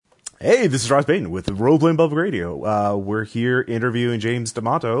Hey, this is Ross Payton with Role Playing Public Radio. We're here interviewing James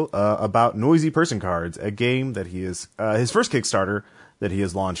D'Amato about Noisy Person Cards, a game that he is his first Kickstarter that he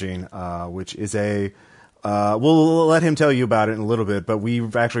is launching, which is a we'll let him tell you about it in a little bit, but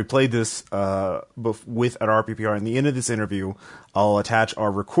we've actually played this with at RPPR. In the end of this interview, I'll attach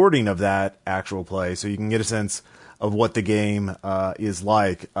our recording of that actual play so you can get a sense of what the game is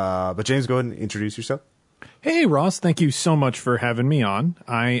like. But James, go ahead and introduce yourself. Hey, Ross, thank you so much for having me on.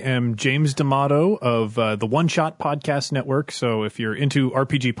 I am James D'Amato of the One Shot Podcast Network. So if you're into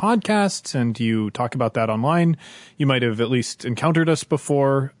RPG podcasts and you talk about that online, you might have at least encountered us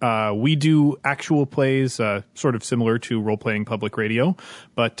before. We do actual plays, sort of similar to role-playing public radio.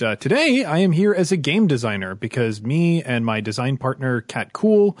 But today I am here as a game designer because me and my design partner, Kat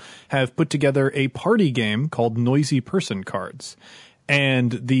Cool, have put together a party game called Noisy Person Cards.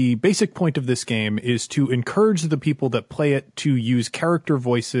 And the basic point of this game is to encourage the people that play it to use character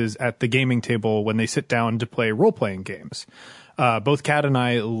voices at the gaming table when they sit down to play role-playing games. Both Kat and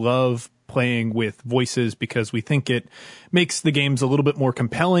I love playing with voices because we think it makes the games a little bit more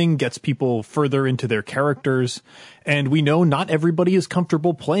compelling, gets people further into their characters, and we know not everybody is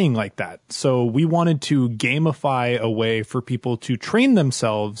comfortable playing like that. So we wanted to gamify a way for people to train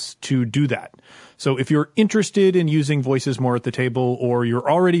themselves to do that. So if you're interested in using voices more at the table, or you're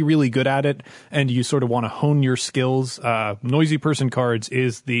already really good at it and you sort of want to hone your skills, Noisy Person Cards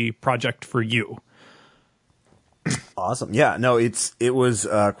is the project for you. Awesome. Yeah, no, it was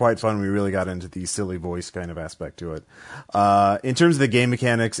quite fun. We really got into the silly voice kind of aspect to it. In terms of the game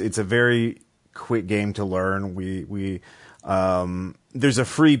mechanics, it's a very quick game to learn. There's a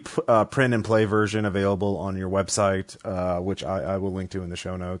free print and play version available on your website, which I will link to in the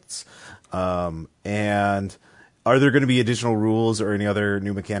show notes. And are there going to be additional rules or any other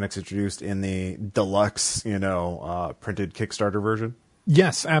new mechanics introduced in the deluxe, printed Kickstarter version?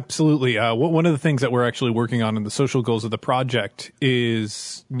 Yes, absolutely. One of the things that we're actually working on in the social goals of the project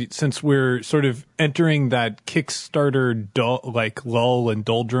is, since we're sort of entering that Kickstarter lull and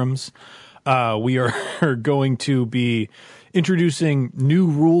doldrums, we are going to be introducing new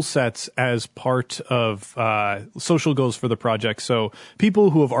rule sets as part of social goals for the project. So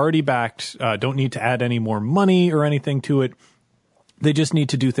people who have already backed don't need to add any more money or anything to it. They just need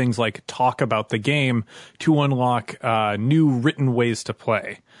to do things like talk about the game to unlock new written ways to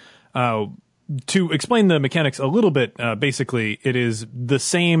play. To explain the mechanics a little bit, basically, it is the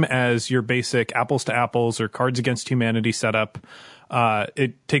same as your basic Apples to Apples or Cards Against Humanity setup.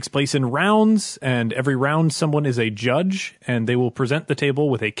 It takes place in rounds, and every round someone is a judge, and they will present the table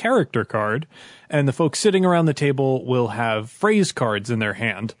with a character card, and the folks sitting around the table will have phrase cards in their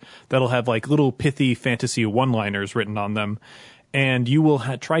hand that'll have like little pithy fantasy one-liners written on them. And you will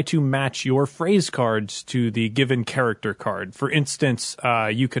try to match your phrase cards to the given character card. For instance,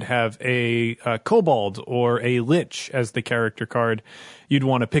 you could have a kobold or a lich as the character card. You'd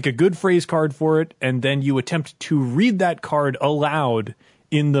want to pick a good phrase card for it, and then you attempt to read that card aloud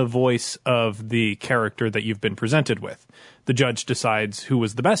in the voice of the character that you've been presented with. The judge decides who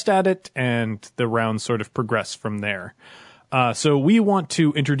was the best at it, and the rounds sort of progress from there. So we want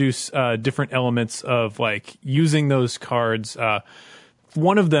to introduce different elements of like using those cards.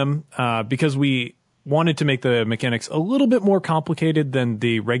 One of them, because we wanted to make the mechanics a little bit more complicated than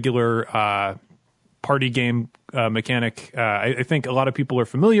the regular party game mechanic. I think a lot of people are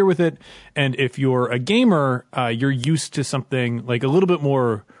familiar with it. And if you're a gamer, you're used to something like a little bit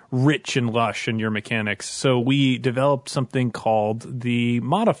more rich and lush in your mechanics. So we developed something called the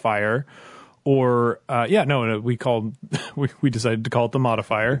modifier. We decided to call it the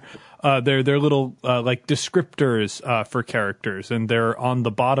modifier. They're little like descriptors for characters, and they're on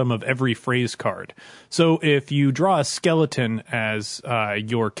the bottom of every phrase card. So if you draw a skeleton as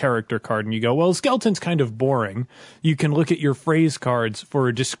your character card and you go, well, skeleton's kind of boring, you can look at your phrase cards for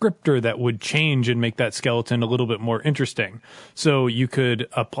a descriptor that would change and make that skeleton a little bit more interesting. So you could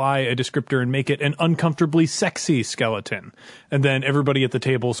apply a descriptor and make it an uncomfortably sexy skeleton. And then everybody at the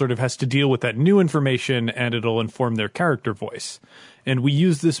table sort of has to deal with that new information, and it'll inform their character voice. And we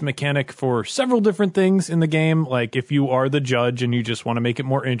use this mechanic for several different things in the game. Like if you are the judge and you just want to make it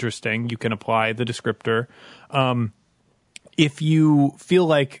more interesting, you can apply the descriptor. If you feel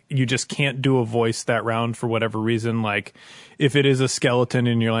like you just can't do a voice that round for whatever reason, like if it is a skeleton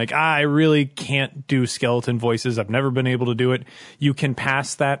and you're like, I really can't do skeleton voices, I've never been able to do it, you can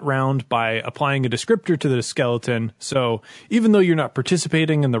pass that round by applying a descriptor to the skeleton. So even though you're not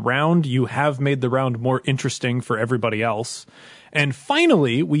participating in the round, you have made the round more interesting for everybody else. And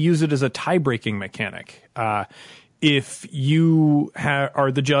finally, we use it as a tie-breaking mechanic. If you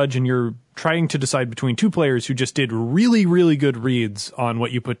are the judge and you're trying to decide between two players who just did really, really good reads on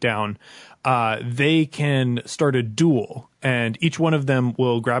what you put down, they can start a duel, and each one of them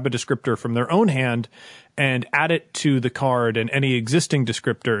will grab a descriptor from their own hand and add it to the card and any existing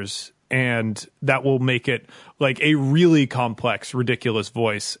descriptors, and that will make it like a really complex, ridiculous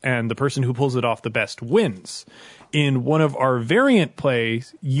voice, and the person who pulls it off the best wins. In one of our variant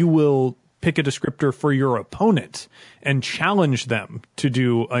plays, you will pick a descriptor for your opponent and challenge them to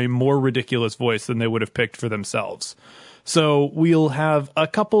do a more ridiculous voice than they would have picked for themselves. So we'll have a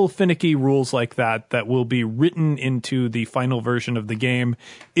couple finicky rules like that that will be written into the final version of the game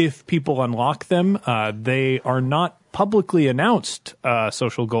if people unlock them. They are not publicly announced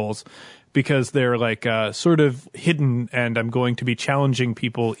social goals because they're like sort of hidden, and I'm going to be challenging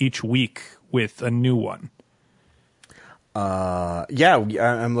people each week with a new one.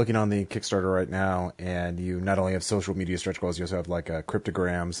 I'm looking on the Kickstarter right now, and you not only have social media stretch goals, you also have like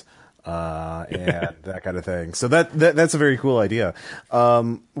cryptograms and that kind of thing. So that's a very cool idea.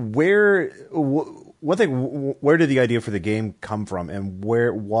 Where did the idea for the game come from, and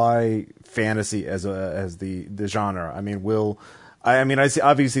why fantasy as the genre? I mean, I see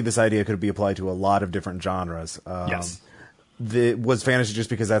obviously this idea could be applied to a lot of different genres. Yes. Was fantasy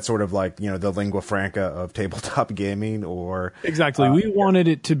just because that's sort of like, the lingua franca of tabletop gaming, or exactly? We wanted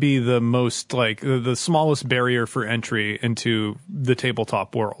it to be the most like the smallest barrier for entry into the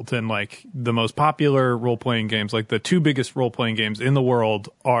tabletop world, and like the most popular role playing games, like the two biggest role playing games in the world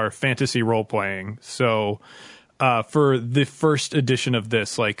are fantasy role playing. So for the first edition of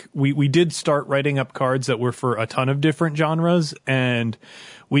this, like we did start writing up cards that were for a ton of different genres, and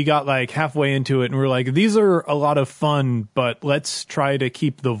we got like halfway into it and we're like, these are a lot of fun, but let's try to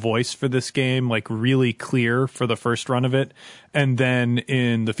keep the voice for this game like really clear for the first run of it. And then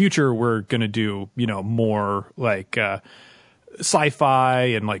in the future, we're going to do, more like sci-fi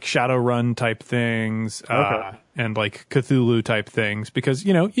and like Shadowrun type things, and like Cthulhu type things, because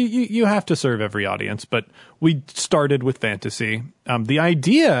you have to serve every audience. But we started with fantasy. The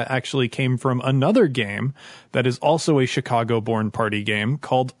idea actually came from another game that is also a Chicago-born party game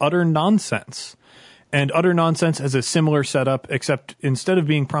called Utter Nonsense. And Utter Nonsense has a similar setup, except instead of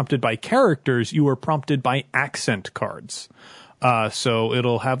being prompted by characters, you are prompted by accent cards. So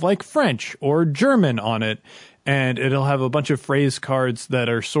it'll have like French or German on it, and it'll have a bunch of phrase cards that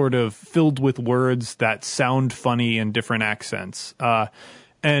are sort of filled with words that sound funny in different accents.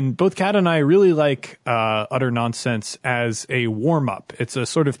 And both Kat and I really like Utter Nonsense as a warm-up. It's a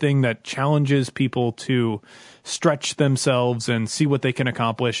sort of thing that challenges people to stretch themselves and see what they can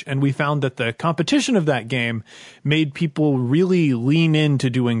accomplish. And we found that the competition of that game made people really lean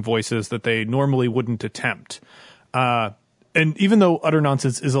into doing voices that they normally wouldn't attempt. And even though Utter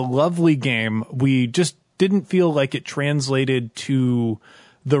Nonsense is a lovely game, we just didn't feel like it translated to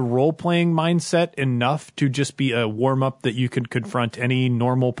the role-playing mindset enough to just be a warm-up that you could confront any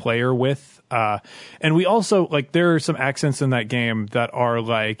normal player with. And we also, like, there are some accents in that game that are,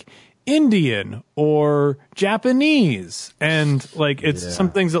 like, Indian or Japanese. And, like, it's some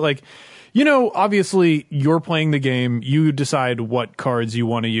things that, like, obviously you're playing the game, you decide what cards you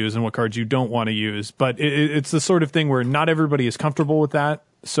want to use and what cards you don't want to use. But it's the sort of thing where not everybody is comfortable with that.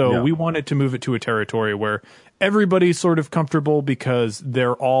 So we wanted to move it to a territory where everybody's sort of comfortable because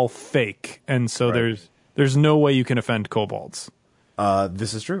they're all fake. And so there's no way you can offend kobolds.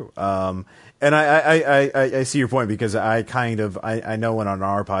 This is true. And I see your point, because I know when on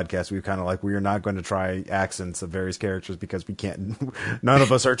our podcast we've kind of like, we are not going to try accents of various characters because we can't, none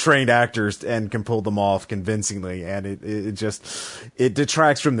of us are trained actors and can pull them off convincingly. And it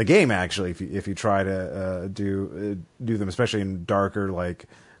detracts from the game, actually, if you try to do them, especially in darker, like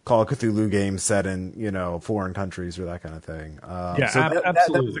Call of Cthulhu games set in, foreign countries or that kind of thing. Absolutely.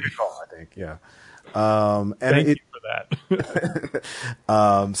 That was a good call, I think. Yeah. And Thank you for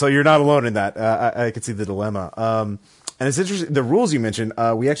that. So you're not alone in that. I could see the dilemma. And it's interesting. The rules you mentioned,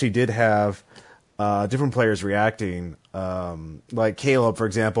 we actually did have different players reacting. Like Caleb, for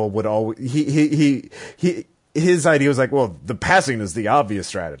example, would always his idea was like, well, the passing is the obvious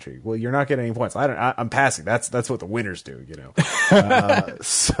strategy. Well, you're not getting any points. I'm passing. That's what the winners do,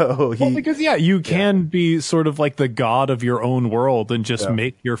 So because you can be sort of like the god of your own world and just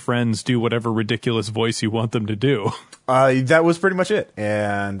make your friends do whatever ridiculous voice you want them to do. That was pretty much it.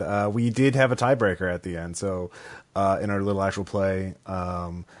 And we did have a tiebreaker at the end. So in our little actual play,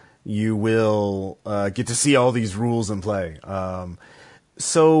 you will get to see all these rules in play.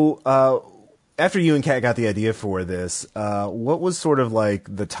 after you and Kat got the idea for this, what was sort of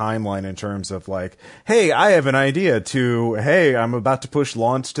like the timeline in terms of like, hey, I have an idea, to, hey, I'm about to push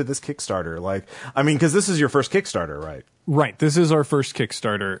launch to this Kickstarter? Like, I mean, because this is your first Kickstarter, right? Right. This is our first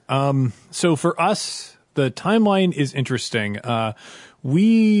Kickstarter. So for us, the timeline is interesting.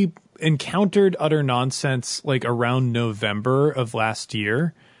 We encountered Utter Nonsense like around November of last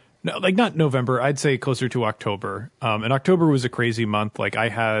year. No, like not November, I'd say closer to October. And October was a crazy month. Like I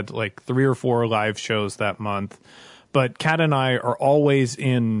had like 3 or 4 live shows that month. But Kat and I are always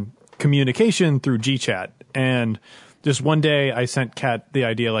in communication through GChat. And just one day I sent Kat the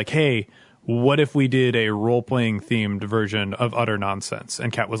idea like, hey, what if we did a role-playing themed version of Utter Nonsense?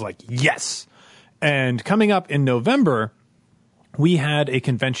 And Kat was like, yes. And coming up in November, we had a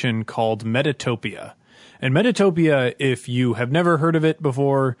convention called Metatopia. And Metatopia, if you have never heard of it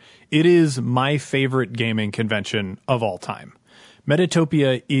before, it is my favorite gaming convention of all time.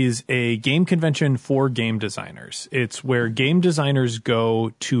 Metatopia is a game convention for game designers. It's where game designers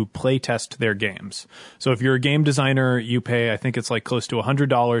go to play test their games. So if you're a game designer, you pay, I think it's like close to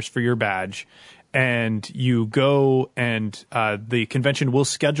 $100 for your badge. And you go and the convention will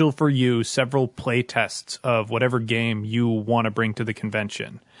schedule for you several play tests of whatever game you want to bring to the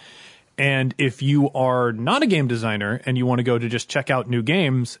convention. And if you are not a game designer and you want to go to just check out new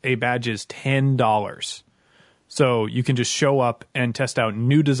games, a badge is $10. So you can just show up and test out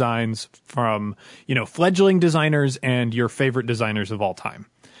new designs from, fledgling designers and your favorite designers of all time.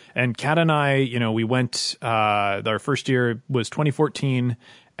 And Kat and I, we went, our first year was 2014,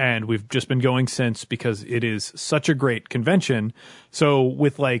 and we've just been going since because it is such a great convention. So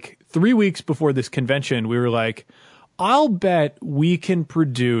with like 3 weeks before this convention, we were like, I'll bet we can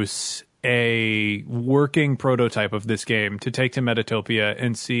produce a working prototype of this game to take to Metatopia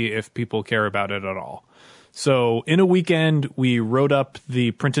and see if people care about it at all. So in a weekend, we wrote up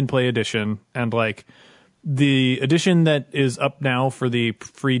the print and play edition, and like the edition that is up now for the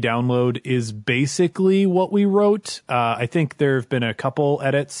free download is basically what we wrote. I think there have been a couple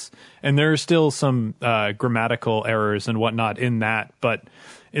edits, and there are still some grammatical errors and whatnot in that, but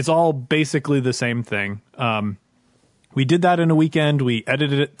it's all basically the same thing. We did that in a weekend. We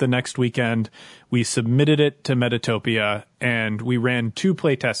edited it the next weekend. We submitted it to Metatopia, and we ran 2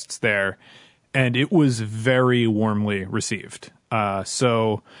 playtests there, and it was very warmly received.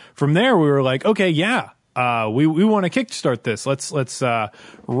 So from there, we were like, okay, yeah, we want to kickstart this. Let's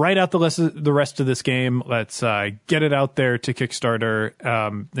write out the rest of this game. Let's get it out there to Kickstarter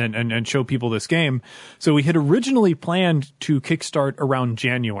and show people this game. So we had originally planned to kickstart around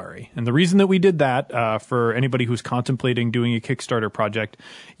January, and the reason that we did that, for anybody who's contemplating doing a Kickstarter project,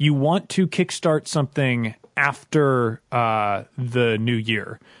 you want to kickstart something after the new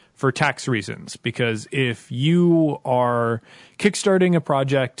year. For tax reasons, because if you are kickstarting a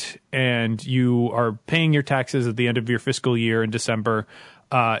project and you are paying your taxes at the end of your fiscal year in December,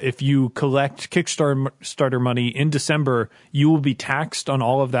 if you collect Kickstarter money in December, you will be taxed on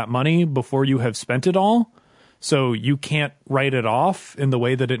all of that money before you have spent it all. So you can't write it off in the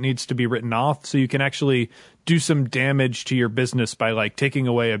way that it needs to be written off. So you can actually do some damage to your business by like taking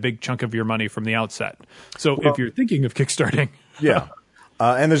away a big chunk of your money from the outset. So if you're thinking of kickstarting, yeah.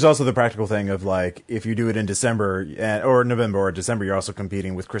 And there's also the practical thing of like, if you do it in December or November or December, you're also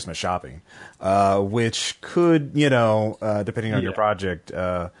competing with Christmas shopping, which could, depending on your project,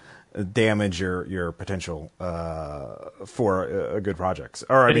 damage your potential for a good project.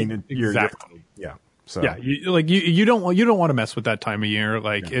 Or I mean, exactly. Yeah. So yeah, you don't want to mess with that time of year.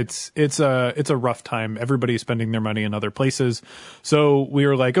 Like it's a rough time. Everybody's spending their money in other places. So we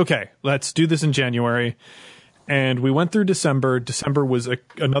were like, okay, let's do this in January. And we went through December. December was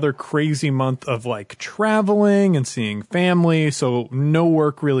another crazy month of like traveling and seeing family. So no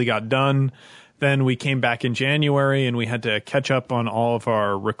work really got done. Then we came back in January and we had to catch up on all of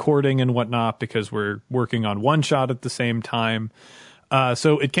our recording and whatnot because we're working on one shot at the same time.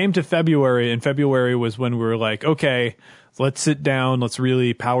 So it came to February, and February was when we were like, okay, let's sit down. Let's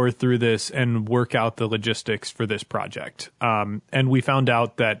really power through this and work out the logistics for this project. And we found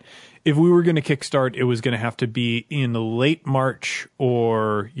out that if we were going to kickstart, it was going to have to be in late March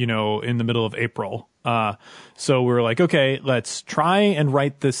or, in the middle of April. So we were like, okay, let's try and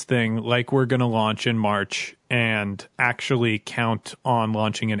write this thing like we're going to launch in March and actually count on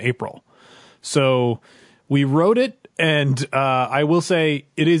launching in April. So we wrote it. And I will say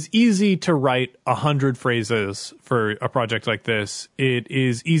it is easy to write 100 phrases for a project like this. It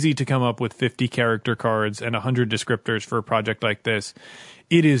is easy to come up with 50 character cards and 100 descriptors for a project like this.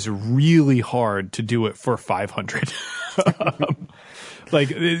 It is really hard to do it for 500. Like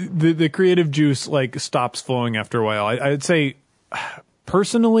the creative juice like stops flowing after a while. I'd say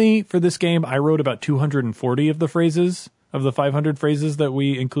personally, for this game, I wrote about 240 of the phrases, of the 500 phrases that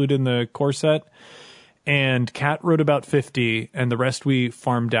we include in the core set. And Kat wrote about 50, and the rest we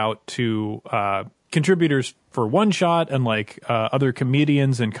farmed out to contributors for One Shot and like other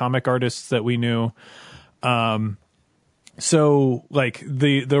comedians and comic artists that we knew. So like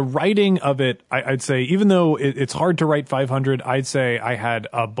the writing of it, I'd say, even though it's hard to write 500, I'd say I had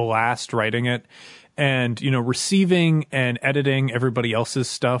a blast writing it. And, you know, receiving and editing everybody else's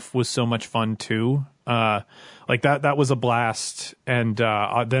stuff was so much fun too. Like that was a blast. And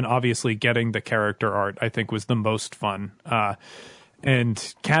then obviously getting the character art, I think, was the most fun.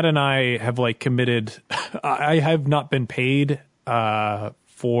 And Kat and I have like committed, I have not been paid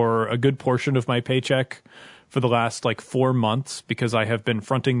for a good portion of my paycheck for the last like 4 months, because I have been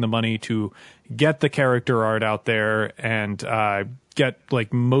fronting the money to get the character art out there and get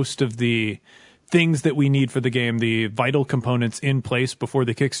like most of the things that we need for the game, the vital components in place before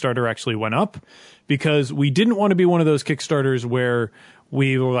the Kickstarter actually went up, because we didn't want to be one of those Kickstarters where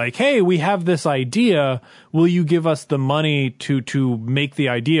we were like, hey, we have this idea. Will you give us the money to make the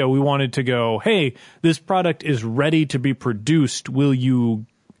idea? We wanted to go, hey, this product is ready to be produced. Will you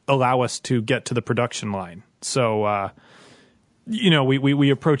allow us to get to the production line? So, you know, we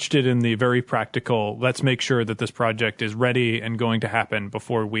approached it in the very practical, let's make sure that this project is ready and going to happen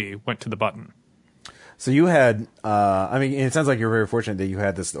before we went to the button. So you had, I mean, it sounds like you're very fortunate that you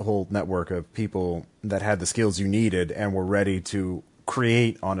had this whole network of people that had the skills you needed and were ready to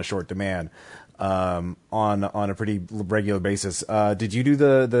create on a short demand, on a pretty regular basis. Did you do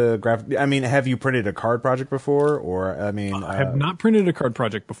the graphic? I mean, have you printed a card project before? Or, I mean, I have not printed a card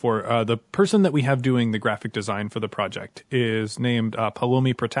project before. The person that we have doing the graphic design for the project is named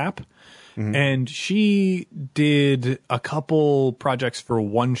Palomi Pratap. Mm-hmm. And she did a couple projects for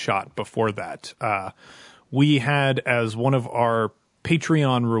One Shot before that. We had as one of our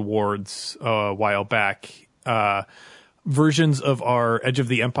Patreon rewards a while back, versions of our Edge of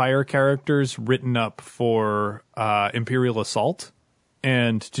the Empire characters written up for Imperial Assault.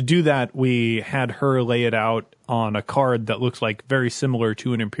 And to do that, we had her lay it out on a card that looks like very similar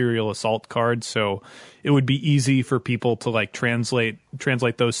to an Imperial Assault card. So it would be easy for people to like translate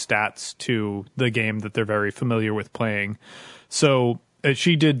those stats to the game that they're very familiar with playing. So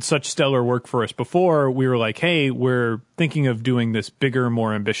she did such stellar work for us before. We were like, hey, we're thinking of doing this bigger,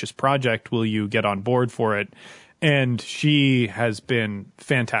 more ambitious project. Will you get on board for it? And she has been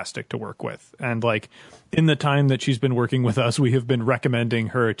fantastic to work with. And like, in the time that she's been working with us, we have been recommending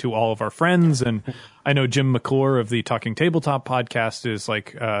her to all of our friends. And I know Jim McClure of the Talking Tabletop podcast is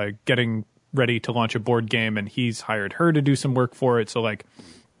like getting ready to launch a board game, and he's hired her to do some work for it. So like,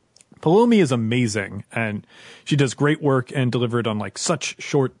 Palomi is amazing, and she does great work and delivered on like such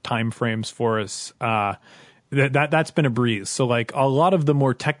short time frames for us. That's been a breeze. So like a lot of the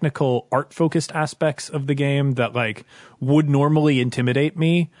more technical art focused aspects of the game that like would normally intimidate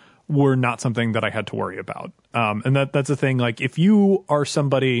me were not something that I had to worry about. And that's the thing. Like if you are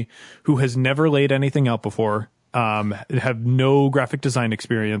somebody who has never laid anything out before, have no graphic design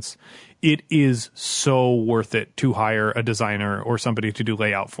experience, it is so worth it to hire a designer or somebody to do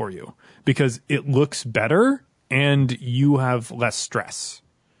layout for you, because it looks better and you have less stress.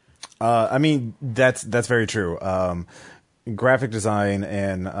 I mean, that's very true. Graphic design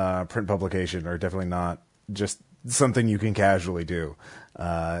and print publication are definitely not just something you can casually do.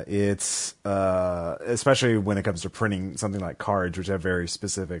 It's especially when it comes to printing something like cards, which have very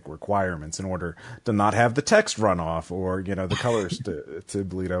specific requirements in order to not have the text run off or, you know, the colors to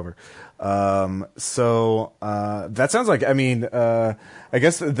bleed over. So that sounds like, I mean, I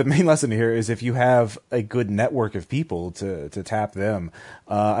guess the main lesson here is if you have a good network of people to tap them.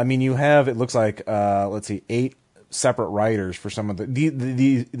 I mean, you have, it looks like, let's see, 8 separate writers for some of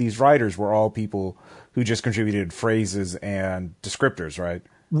these writers were all people who just contributed phrases and descriptors, right?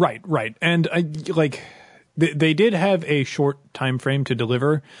 Right. And they did have a short time frame to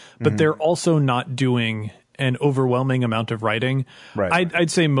deliver, but they're also not doing an overwhelming amount of writing. Right. I'd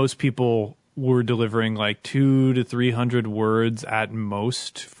say most people were delivering like 200 to 300 words at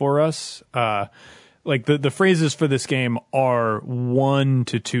most for us. Like the phrases for this game are 1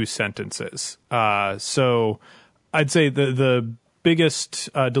 to 2 sentences. So I'd say the biggest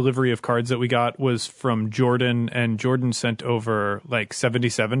delivery of cards that we got was from Jordan, and Jordan sent over like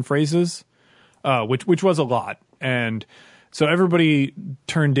 77 phrases, which was a lot. And so everybody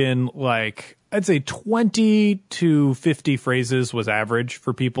turned in like, I'd say 20 to 50 phrases was average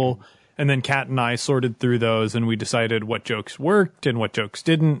for people. And then Kat and I sorted through those, and we decided what jokes worked and what jokes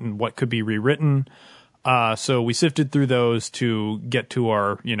didn't and what could be rewritten. So we sifted through those to get to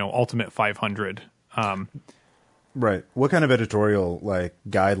our, ultimate 500. Right. What kind of editorial like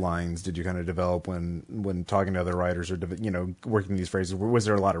guidelines did you kind of develop when talking to other writers or working these phrases? Was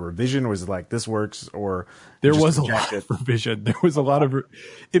there a lot of revision? Or was it like this works, or there was a lot of revision? There was a lot of.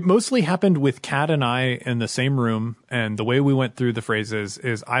 It mostly happened with Kat and I in the same room, and the way we went through the phrases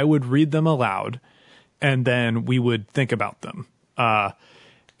is I would read them aloud, and then we would think about them.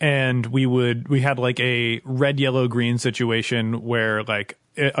 And we had like a red, yellow, green situation where like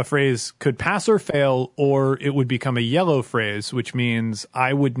a phrase could pass or fail, or it would become a yellow phrase, which means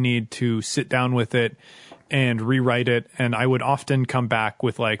I would need to sit down with it and rewrite it. And I would often come back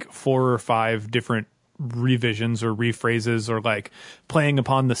with like 4 or 5 different revisions or rephrases, or like playing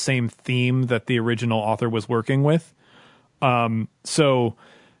upon the same theme that the original author was working with. So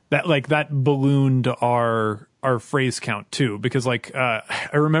that ballooned our phrase count too, because like I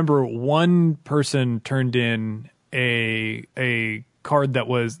remember one person turned in a card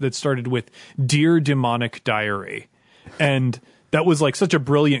that started with "Dear Demonic Diary," and that was like such a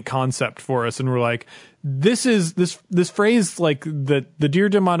brilliant concept for us, and we're like, this phrase, like the "Dear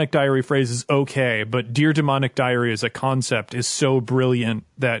Demonic Diary" phrase is okay, but "Dear Demonic Diary" as a concept is so brilliant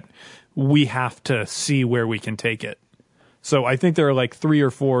that we have to see where we can take it. So I think there are like 3 or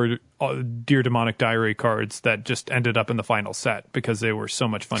 4 Dear Demonic Diary cards that just ended up in the final set because they were so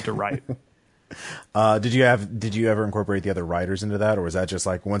much fun to write. Did you ever incorporate the other writers into that, or was that just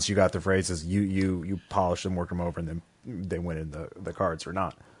like once you got the phrases, you polished them, worked them over, and then they went in the cards, or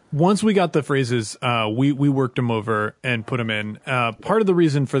not? Once we got the phrases, we worked them over and put them in. Part of the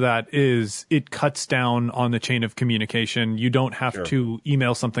reason for that is it cuts down on the chain of communication. You don't have to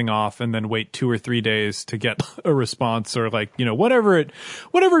email something off and then wait 2 or 3 days to get a response, or like,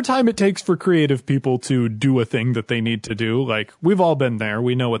 whatever time it takes for creative people to do a thing that they need to do. Like, we've all been there.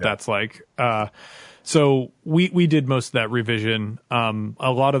 We know what that's like. So we did most of that revision.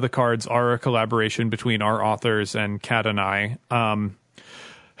 A lot of the cards are a collaboration between our authors and Kat and I.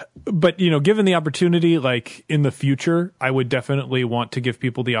 But, given the opportunity, like in the future, I would definitely want to give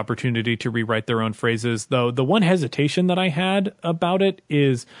people the opportunity to rewrite their own phrases. Though the one hesitation that I had about it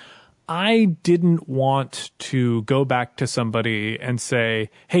is I didn't want to go back to somebody and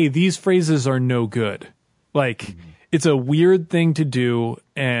say, hey, these phrases are no good. Like, it's a weird thing to do.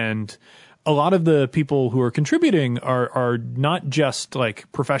 And a lot of the people who are contributing are not just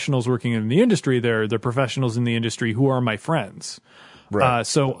like professionals working in the industry. They're professionals in the industry who are my friends. Right.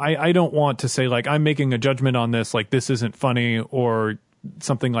 So I don't want to say like I'm making a judgment on this, like this isn't funny or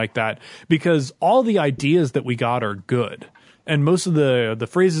something like that, because all the ideas that we got are good. And most of the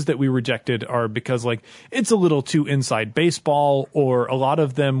phrases that we rejected are because like it's a little too inside baseball, or a lot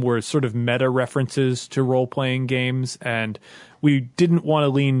of them were sort of meta references to role-playing games, and we didn't want to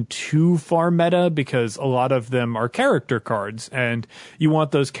lean too far meta because a lot of them are character cards, and you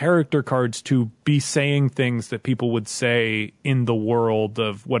want those character cards to be saying things that people would say in the world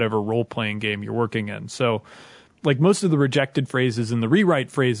of whatever role-playing game you're working in. So like most of the rejected phrases and the rewrite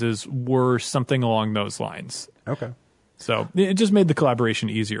phrases were something along those lines. Okay. So it just made the collaboration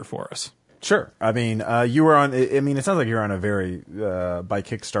easier for us. Sure. I mean, you were on, it sounds like you're on a very, by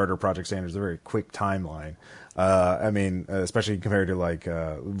Kickstarter project standards, a very quick timeline. Especially compared to like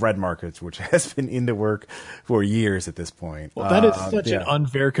Red Markets, which has been into work for years at this point. Well, that is such an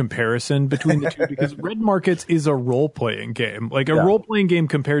unfair comparison between the two, because Red Markets is a role-playing game, like a role-playing game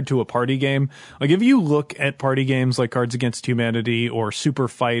compared to a party game. Like if you look at party games like Cards Against Humanity or Super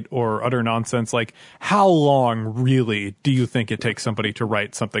Fight or Utter Nonsense, like how long really do you think it takes somebody to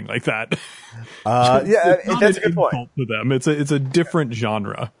write something like that? That's a good point. To them, it's a different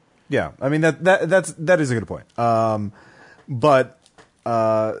genre. Yeah, I mean that is a good point. But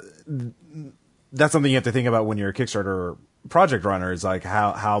that's something you have to think about when you're a Kickstarter project runner. Is like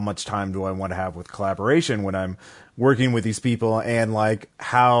how much time do I want to have with collaboration when I'm working with these people, and like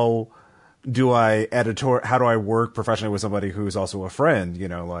how do I work professionally with somebody who's also a friend?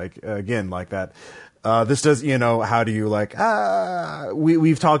 Like again, like that. This does, how do you like?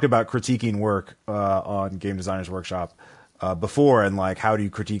 We've talked about critiquing work on Game Designers Workshop before, and like how do you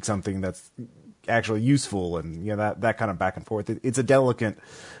critique something that's actually useful, and that kind of back and forth. It's a delicate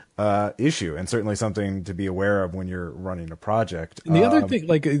issue, and certainly something to be aware of when you're running a project. And the other thing,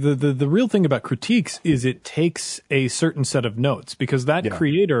 like the real thing about critiques is it takes a certain set of notes, because that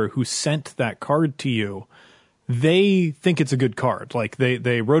creator who sent that card to you, they think it's a good card. Like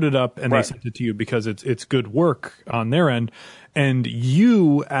they wrote it up and they sent it to you because it's good work on their end. And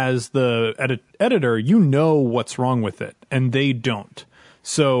you, as the editor, what's wrong with it, and they don't.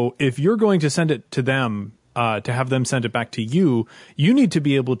 So if you're going to send it to them to have them send it back to you, you need to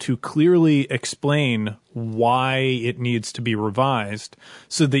be able to clearly explain why it needs to be revised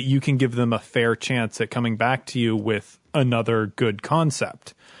so that you can give them a fair chance at coming back to you with another good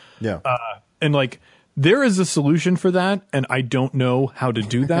concept. Yeah. And like, there is a solution for that, and I don't know how to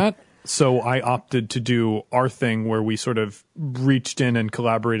do that. So I opted to do our thing where we sort of reached in and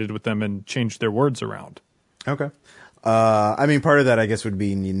collaborated with them and changed their words around. Okay. I mean, part of that, I guess, would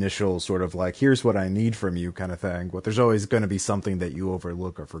be the initial sort of like, here's what I need from you kind of thing. But there's always going to be something that you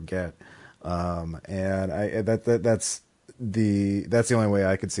overlook or forget. And that's the only way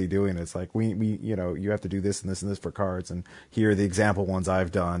I could see doing it. It's like, we, you know, you have to do this and this and this for cards. And here are the example ones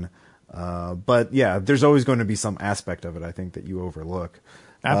I've done. But yeah, there's always going to be some aspect of it, I think, that you overlook.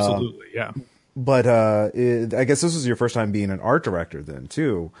 Absolutely. Yeah. But, I guess this was your first time being an art director then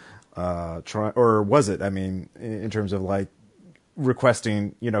too. Or was it? I mean, in terms of like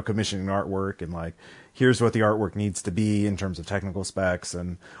requesting, you know, commissioning artwork and like, here's what the artwork needs to be in terms of technical specs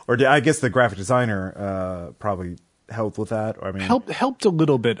I guess the graphic designer, probably helped with that. I mean, helped a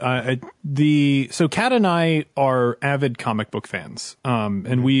little bit. So Kat and I are avid comic book fans.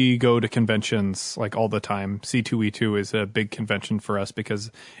 And we go to conventions like all the time. C2E2 is a big convention for us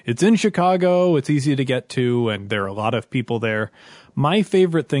because it's in Chicago. It's easy to get to, and there are a lot of people there. My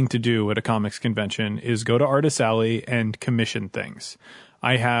favorite thing to do at a comics convention is go to Artist Alley and commission things.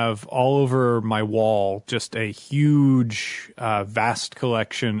 I have all over my wall just a huge, vast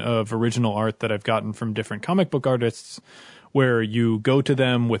collection of original art that I've gotten from different comic book artists, where you go to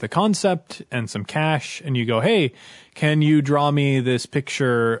them with a concept and some cash and you go, hey, can you draw me this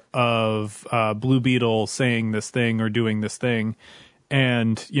picture of Blue Beetle saying this thing or doing this thing?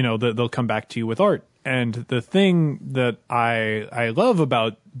 And, you know, they'll come back to you with art. And the thing that I love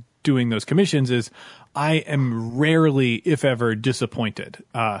about doing those commissions is I am rarely, if ever, disappointed.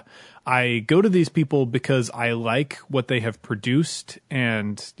 I go to these people because I like what they have produced,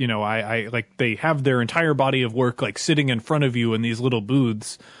 and you know, I like they have their entire body of work like sitting in front of you in these little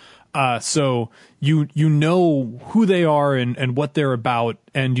booths. So you know who they are and what they're about,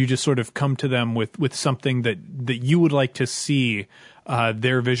 and you just sort of come to them with something that you would like to see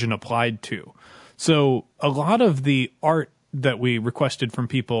their vision applied to. So a lot of the art that we requested from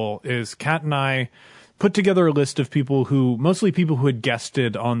people is Kat and I put together a list of people mostly people who had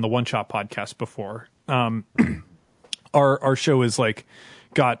guested on the One Shot podcast before. Our show is like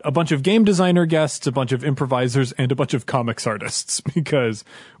got a bunch of game designer guests, a bunch of improvisers, and a bunch of comics artists because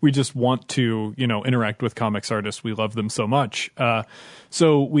we just want to, you know, interact with comics artists. We love them so much.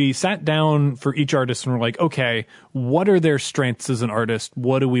 So we sat down for each artist and we're like, okay, what are their strengths as an artist?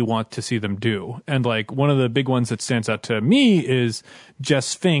 What do we want to see them do? And like one of the big ones that stands out to me is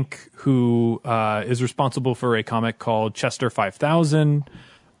Jess Fink, who is responsible for a comic called Chester 5000.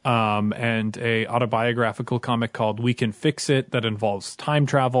 And a autobiographical comic called We Can Fix It that involves time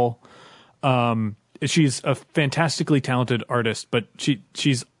travel. She's a fantastically talented artist, but she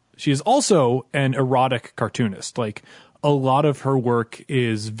is also an erotic cartoonist. Like a lot of her work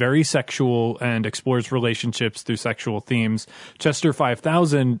is very sexual and explores relationships through sexual themes. Chester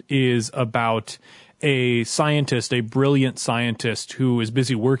 5000 is about a scientist, a brilliant scientist who is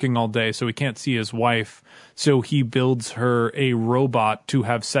busy working all day, so he can't see his wife. So he builds her a robot to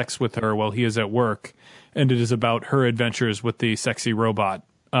have sex with her while he is at work. And it is about her adventures with the sexy robot.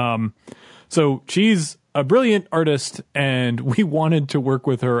 So she's a brilliant artist, and we wanted to work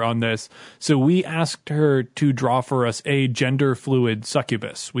with her on this. So we asked her to draw for us a gender fluid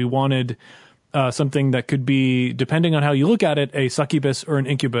succubus. We wanted something that could be, depending on how you look at it, a succubus or an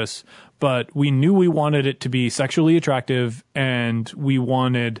incubus, but we knew we wanted it to be sexually attractive, and we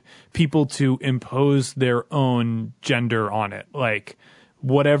wanted people to impose their own gender on it. Like,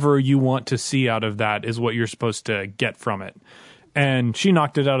 whatever you want to see out of that is what you're supposed to get from it. And she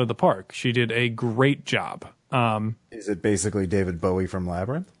knocked it out of the park. She did a great job. Is it basically David Bowie from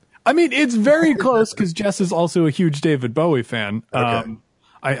Labyrinth? I mean, it's very close because Jess is also a huge David Bowie fan. Okay.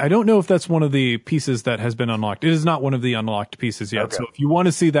 I don't know if that's one of the pieces that has been unlocked. It is not one of the unlocked pieces yet. Okay. So if you want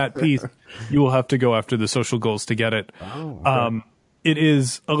to see that piece, you will have to go after the social goals to get it. Oh, okay. It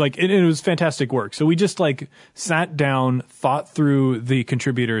is like, it was fantastic work. So we just like sat down, thought through the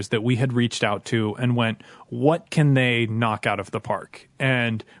contributors that we had reached out to and went, what can they knock out of the park?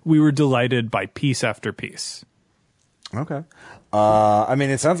 And we were delighted by piece after piece. Okay. I mean,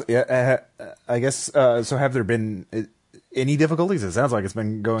 it sounds, I guess, so have there been any difficulties? It sounds like it's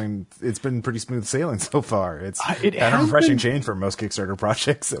been pretty smooth sailing so far. It's a refreshing change for most Kickstarter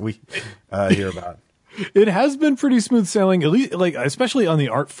projects that we hear about. It has been pretty smooth sailing, at least, like, especially on the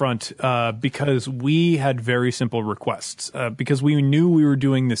art front, because we had very simple requests. Because we knew we were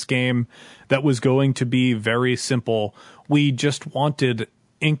doing this game that was going to be very simple. We just wanted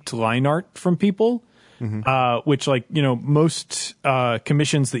inked line art from people. Which, like, you know, most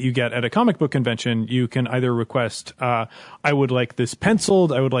commissions that you get at a comic book convention, you can either request, I would like this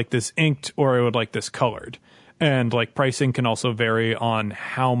penciled, I would like this inked, or I would like this colored. And, like, pricing can also vary on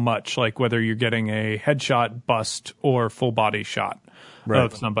how much, like, whether you're getting a headshot, bust, or full body shot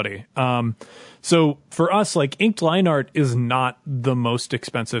of somebody. So for us, like, inked line art is not the most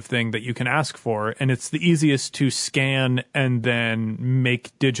expensive thing that you can ask for, and it's the easiest to scan and then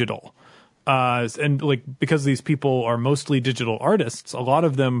make digital. And, like, because these people are mostly digital artists, a lot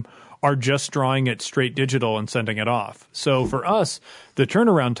of them are just drawing it straight digital and sending it off. So for us, the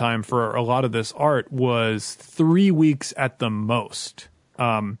turnaround time for a lot of this art was 3 weeks at the most.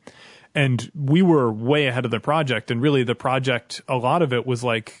 And we were way ahead of the project. And really the project, a lot of it was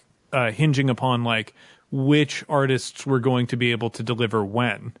like hinging upon like which artists were going to be able to deliver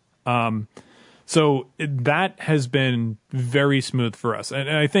when. So that has been very smooth for us. And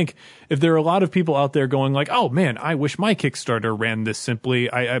I think if there are a lot of people out there going like, oh man, I wish my Kickstarter ran this simply,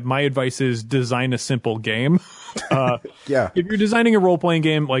 my advice is design a simple game. Yeah. If you're designing a role-playing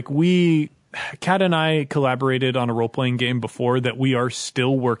game, like Kat and I collaborated on a role-playing game before that we are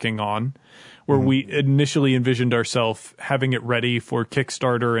still working on, where we initially envisioned ourselves having it ready for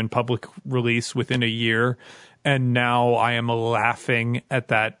Kickstarter and public release within a year. And now I am laughing at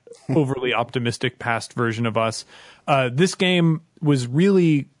that overly optimistic past version of us. This game was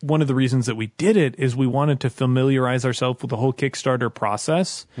really one of the reasons that we did it is we wanted to familiarize ourselves with the whole Kickstarter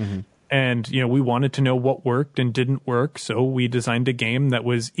process. And, you know, we wanted to know what worked and didn't work. So we designed a game that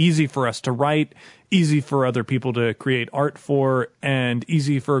was easy for us to write, easy for other people to create art for, and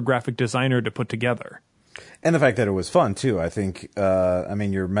easy for a graphic designer to put together. And the fact that it was fun too. I think, I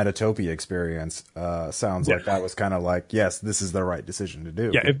mean, your Metatopia experience sounds like that was kind of like, yes, this is the right decision to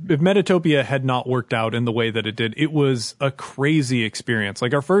do. Yeah, if Metatopia had not worked out in the way that it did, it was a crazy experience.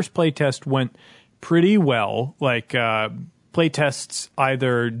 Like our first playtest went pretty well. Like playtests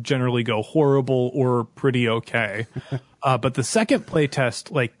either generally go horrible or pretty okay. But the second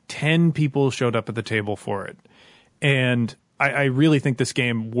playtest, like 10 people showed up at the table for it. And I really think this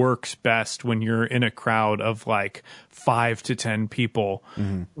game works best when you're in a crowd of like 5 to 10 people.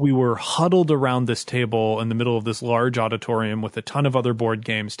 We were huddled around this table in the middle of this large auditorium with a ton of other board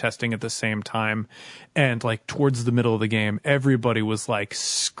games testing at the same time. And like towards the middle of the game, everybody was like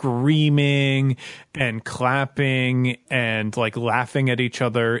screaming and clapping and like laughing at each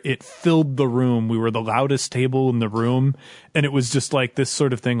other. It filled the room. We were the loudest table in the room. And it was just like this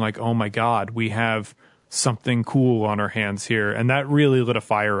sort of thing like, oh my God, we have something cool on our hands here. And that really lit a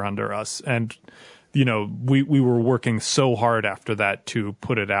fire under us. And, you know, we were working so hard after that to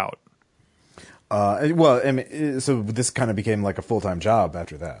put it out. Well, I mean, so this kind of became like a full-time job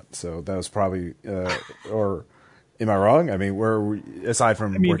after that. So that was probably, or am I wrong? I mean, aside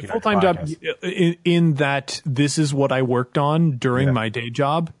from working full-time job in that this is what I worked on during my day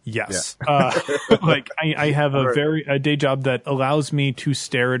job. Yes. Yeah. Like I have a day job that allows me to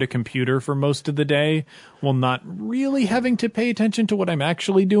stare at a computer for most of the day while not really having to pay attention to what I'm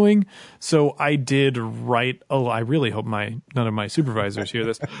actually doing. So I did write I really hope none of my supervisors hear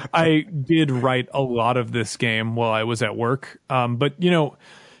this. I did write a lot of this game while I was at work. But you know,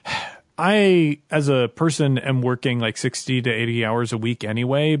 I, as a person, am working like 60 to 80 hours a week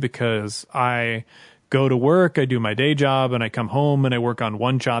anyway, because I go to work, I do my day job, and I come home and I work on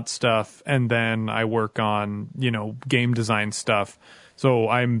one-shot stuff, and then I work on, you know, game design stuff. So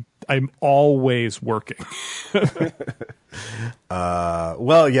I'm always working.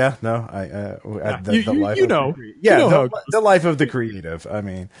 Well, yeah, no, the life the life of the creative. I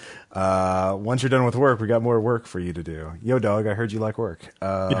mean, once you're done with work, we got more work for you to do. Yo, dog, I heard you like work.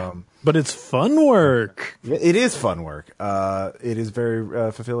 But it's fun work. It is fun work. It is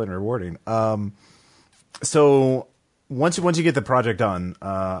very fulfilling and rewarding. So once you get the project done,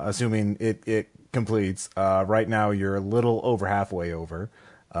 assuming it completes, right now you're a little over halfway over.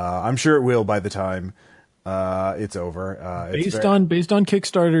 I'm sure it will by the time it's over. Based on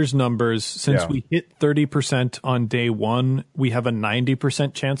Kickstarter's numbers, since we hit 30% on day one, we have a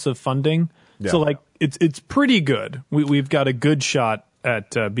 90% chance of funding. Yeah. So like it's pretty good. We've got a good shot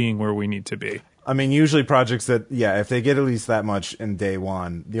at being where we need to be. I mean, usually projects that, if they get at least that much in day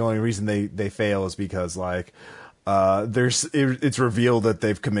one, the only reason they fail is because like it's revealed that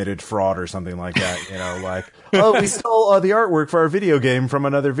they've committed fraud or something like that. You know, like, oh, we stole the artwork for our video game from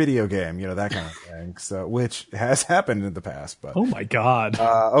another video game. You know, that kind of thing. So, which has happened in the past. But oh my God.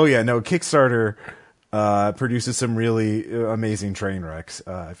 No, Kickstarter. produces some really amazing train wrecks,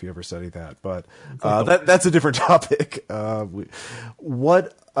 if you ever study that. But that's a different topic.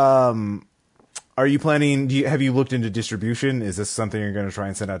 What are you planning? Have you looked into distribution? Is this something you're going to try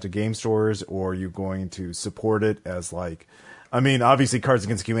and send out to game stores, or are you going to support it as like? I mean, obviously, Cards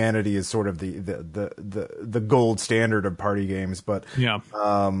Against Humanity is sort of the gold standard of party games, but yeah.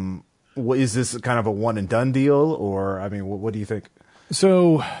 Is this kind of a one and done deal, or I mean, what do you think?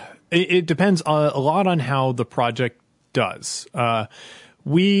 So it depends a lot on how the project does.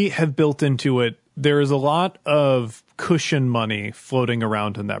 We have built into it. There is a lot of cushion money floating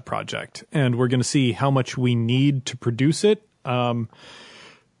around in that project, and we're going to see how much we need to produce it. By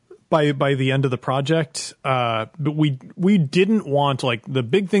the end of the project, but we didn't want, like, the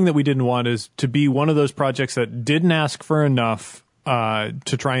big thing that we didn't want is to be one of those projects that didn't ask for enough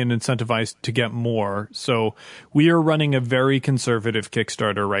to try and incentivize to get more. So we are running a very conservative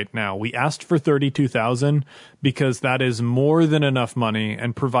Kickstarter right now. We asked for $32,000 because that is more than enough money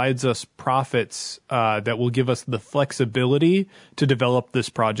and provides us profits that will give us the flexibility to develop this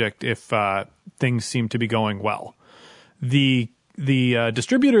project if things seem to be going well. The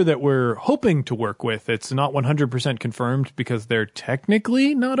distributor that we're hoping to work with, it's not 100% confirmed because they're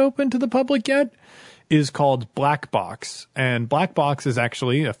technically not open to the public yet, is called Black Box. And Black Box is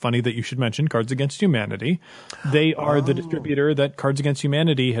actually, funny that you should mention Cards Against Humanity. They are the distributor that Cards Against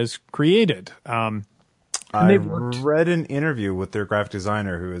Humanity has created. I read an interview with their graphic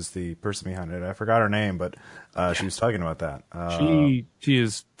designer, who is the person behind it. I forgot her name, but she was talking about that. She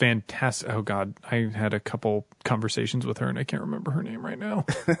is fantastic. Oh God, I had a couple conversations with her, and I can't remember her name right now.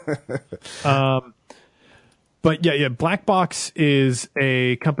 But yeah, Black Box is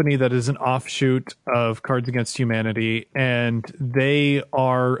a company that is an offshoot of Cards Against Humanity, and they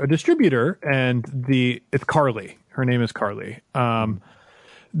are a distributor. And it's Carly. Her name is Carly.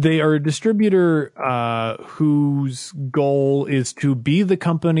 They are a distributor whose goal is to be the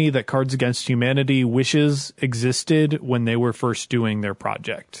company that Cards Against Humanity wishes existed when they were first doing their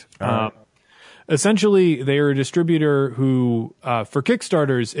project. Essentially, they are a distributor who, for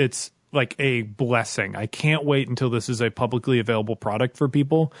Kickstarters, it's like a blessing. I can't wait until this is a publicly available product for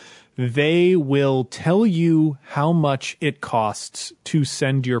people. They will tell you how much it costs to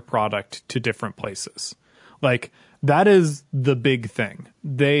send your product to different places. Like, that is the big thing.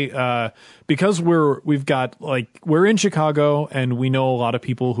 They, because we're in Chicago and we know a lot of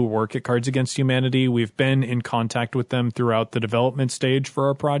people who work at Cards Against Humanity. We've been in contact with them throughout the development stage for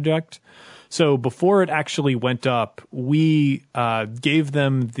our project. So before it actually went up, we gave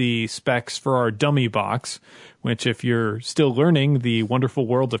them the specs for our dummy box, which, if you're still learning the wonderful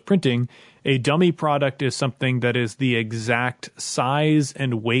world of printing, a dummy product is something that is the exact size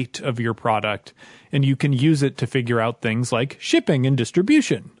and weight of your product, and you can use it to figure out things like shipping and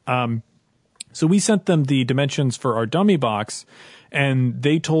distribution. So we sent them the dimensions for our dummy box, and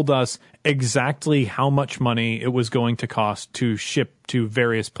they told us exactly how much money it was going to cost to ship to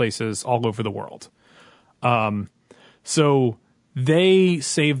various places all over the world. So they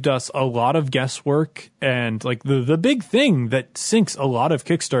saved us a lot of guesswork, and like the big thing that sinks a lot of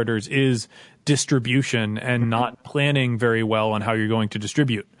Kickstarters is distribution and not planning very well on how you're going to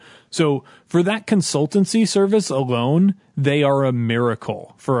distribute. So for that consultancy service alone, they are a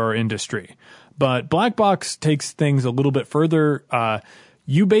miracle for our industry. But Black Box takes things a little bit further.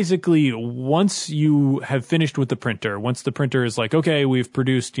 You basically, once you have finished with the printer, once the printer is like, okay, we've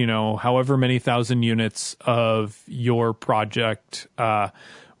produced, however many thousand units of your project,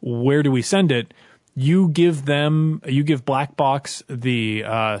 where do we send it? You give Black Box the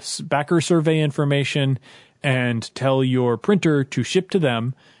backer survey information and tell your printer to ship to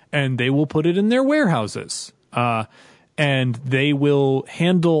them, and they will put it in their warehouses. And they will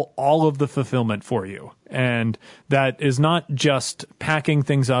handle all of the fulfillment for you. And that is not just packing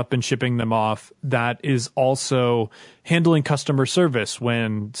things up and shipping them off. That is also handling customer service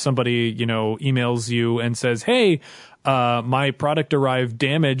when somebody, emails you and says, hey, my product arrived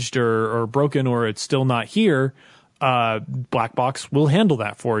damaged or broken, or it's still not here. Black Box will handle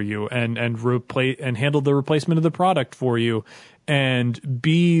that for you and handle the replacement of the product for you, and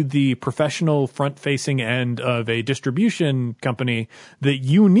be the professional front-facing end of a distribution company that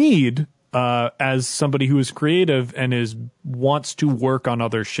you need as somebody who is creative and wants to work on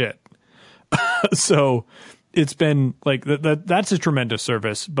other shit. So it's been like that's a tremendous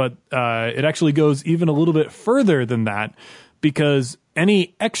service, but it actually goes even a little bit further than that, because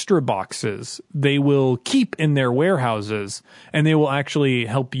any extra boxes they will keep in their warehouses, and they will actually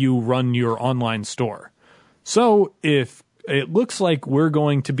help you run your online store. So if it looks like we're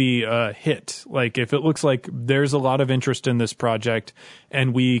going to be a hit, like if it looks like there's a lot of interest in this project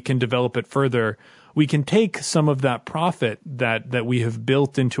and we can develop it further, we can take some of that profit that we have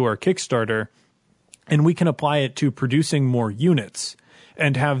built into our Kickstarter, and we can apply it to producing more units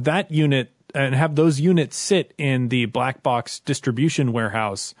and have those units sit in the black box distribution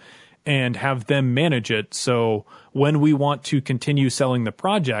warehouse and have them manage it. So when we want to continue selling the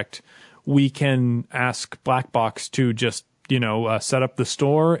project, we can ask Blackbox to just, set up the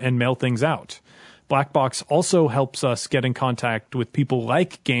store and mail things out. Blackbox also helps us get in contact with people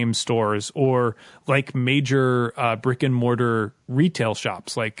like game stores or like major brick and mortar retail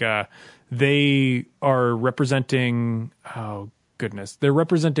shops. Like they are representing, they're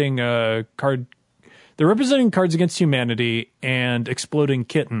representing They're representing Cards Against Humanity and Exploding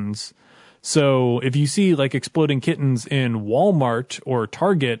Kittens. So if you see like Exploding Kittens in Walmart or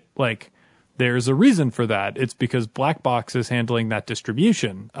Target, like there's a reason for that. It's because Black Box is handling that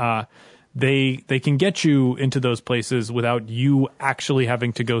distribution. They can get you into those places without you actually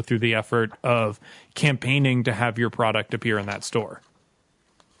having to go through the effort of campaigning to have your product appear in that store.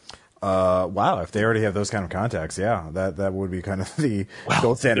 Wow, if they already have those kind of contacts, yeah, that would be kind of the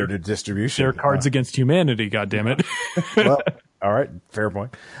gold standard of distribution. They're Cards Against Humanity, goddammit. Well, all right, fair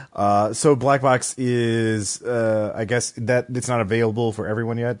point. So Black Box is, I guess that it's not available for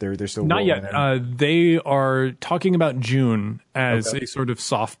everyone yet. They're still not yet. They are talking about June as a sort of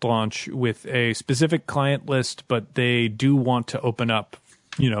soft launch with a specific client list, but they do want to open up,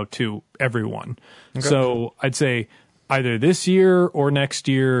 to everyone. Okay. So I'd say either this year or next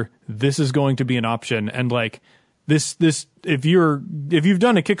year, this is going to be an option. And like this, if you've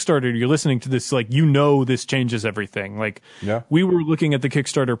done a Kickstarter, you're listening to this, like, this changes everything. Like, we were looking at the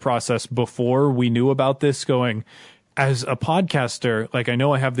Kickstarter process before we knew about this, going, as a podcaster, like, I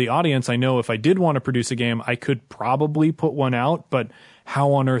know I have the audience. I know if I did want to produce a game, I could probably put one out, but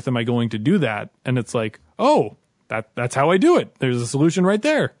how on earth am I going to do that? And it's like, that's how I do it. There's a solution right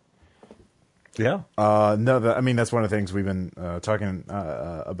there. Yeah. That's one of the things we've been talking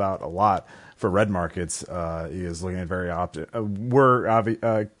about a lot for Red Markets is looking at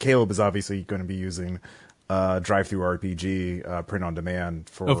Caleb is obviously going to be using Drive-Thru RPG print on demand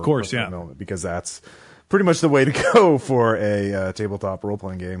for, of course, because that's pretty much the way to go for a tabletop role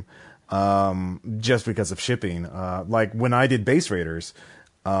playing game. Just because of shipping. Like when I did Base Raiders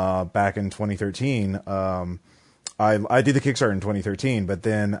back in 2013, I did the Kickstarter in 2013, but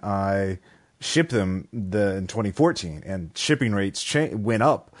then I shipped them in 2014, and shipping rates went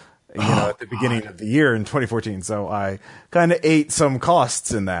up, at the beginning of the year in 2014. So I kind of ate some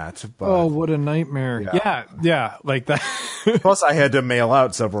costs in that. But, what a nightmare! Yeah, like that. Plus, I had to mail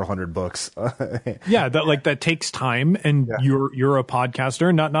out several hundred books. That takes time, and you're a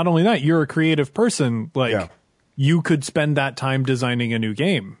podcaster. Not only that, you're a creative person. Like you could spend that time designing a new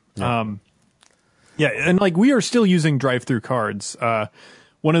game. And like we are still using drive-through cards.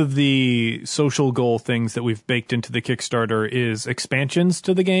 One of the social goal things that we've baked into the Kickstarter is expansions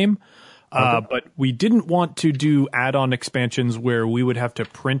to the game. But we didn't want to do add-on expansions where we would have to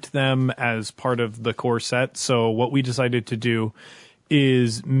print them as part of the core set. So what we decided to do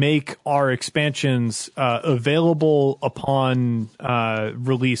is make our expansions available upon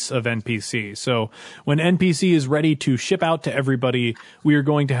release of NPC. So when NPC is ready to ship out to everybody, we are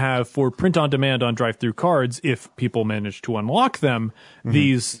going to have, for print on demand on drive-through cards, if people manage to unlock them,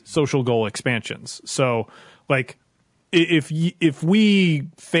 these social goal expansions. So like if we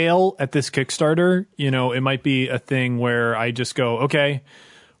fail at this Kickstarter, it might be a thing where I just go, okay,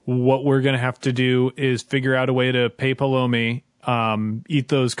 what we're going to have to do is figure out a way to pay Palomi, eat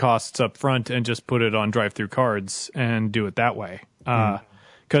those costs up front and just put it on drive-through cards and do it that way.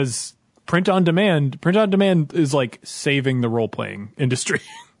 Cause print on demand is like saving the role-playing industry.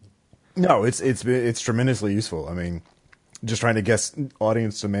 No, it's tremendously useful. I mean, just trying to guess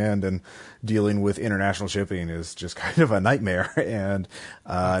audience demand and dealing with international shipping is just kind of a nightmare. And,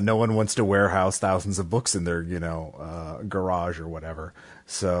 no one wants to warehouse thousands of books in their, garage or whatever.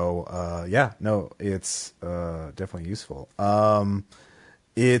 So, it's, definitely useful.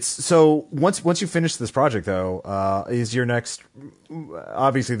 So once you finish this project though, is your next,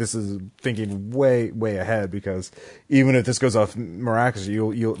 obviously this is thinking way ahead, because even if this goes off miraculously,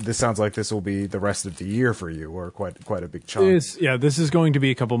 this sounds like this will be the rest of the year for you, or quite a big chunk. This is going to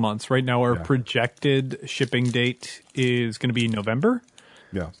be a couple months. Right now our projected shipping date is going to be November.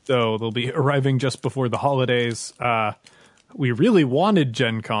 Yeah. So they'll be arriving just before the holidays. We really wanted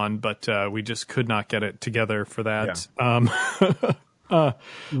Gen Con, but we just could not get it together for that. So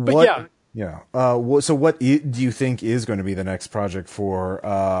what do you think is going to be the next project for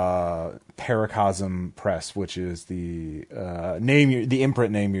Paracosm Press, which is the the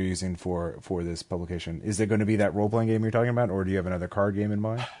imprint name you're using for this publication? Is it going to be that role playing game you're talking about, or do you have another card game in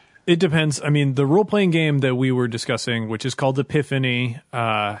mind? It depends. I mean, the role-playing game that we were discussing, which is called Epiphany,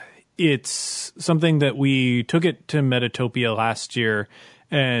 it's something that we took it to Metatopia last year,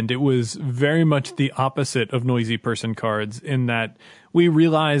 and it was very much the opposite of Noisy Person Cards in that we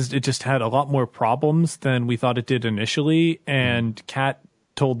realized it just had a lot more problems than we thought it did initially, and Kat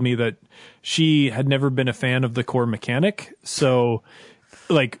told me that she had never been a fan of the core mechanic, so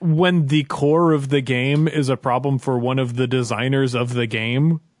like when the core of the game is a problem for one of the designers of the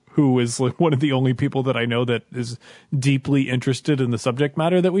game, who is like one of the only people that I know that is deeply interested in the subject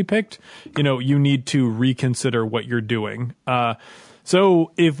matter that we picked, you need to reconsider what you're doing.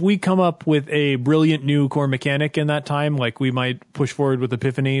 So if we come up with a brilliant new core mechanic in that time, like we might push forward with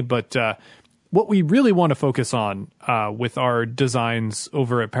Epiphany, but what we really want to focus on with our designs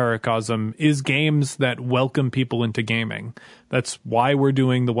over at Paracosm is games that welcome people into gaming. That's why we're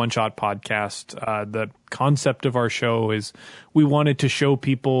doing the One Shot podcast. The concept of our show is we wanted to show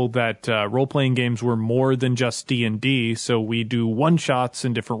people that role-playing games were more than just D&D, so we do one-shots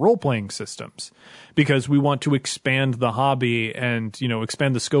in different role-playing systems because we want to expand the hobby and,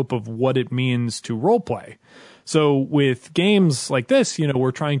 expand the scope of what it means to role-play. So with games like this,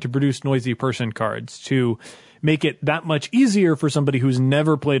 we're trying to produce Noisy Person Cards to make it that much easier for somebody who's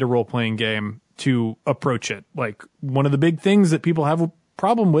never played a role-playing game to approach it. Like, one of the big things that people have a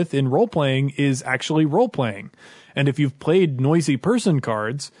problem with in role-playing is actually role-playing. And if you've played Noisy Person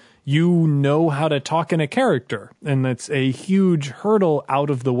Cards, you know how to talk in a character. And that's a huge hurdle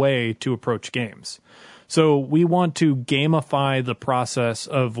out of the way to approach games. So we want to gamify the process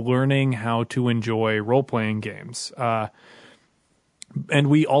of learning how to enjoy role-playing games. And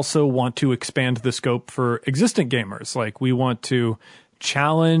we also want to expand the scope for existing gamers. Like, we want to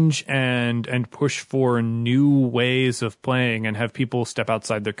challenge and push for new ways of playing and have people step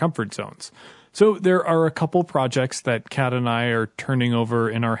outside their comfort zones. So there are a couple projects that Kat and I are turning over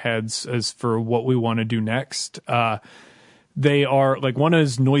in our heads as for what we want to do next. They are, like, one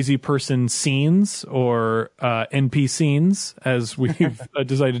is Noisy Person Scenes, or NP Scenes, as we've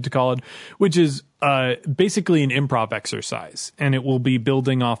decided to call it, which is basically an improv exercise. And it will be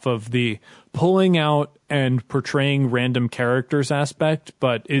building off of the pulling out and portraying random characters aspect,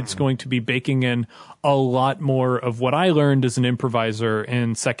 but it's going to be baking in a lot more of what I learned as an improviser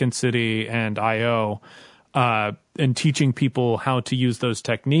in Second City and IO, and teaching people how to use those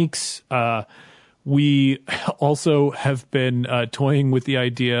techniques. We also have been toying with the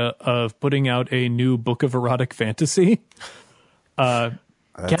idea of putting out a new book of erotic fantasy. Kat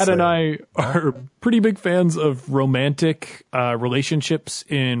and I are pretty big fans of romantic relationships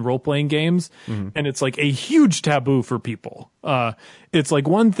in role-playing games, and it's like a huge taboo for people. It's like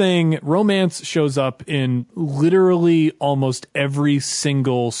one thing, romance shows up in literally almost every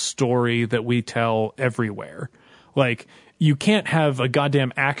single story that we tell everywhere. Like, you can't have a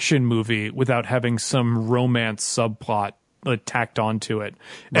goddamn action movie without having some romance subplot tacked onto it.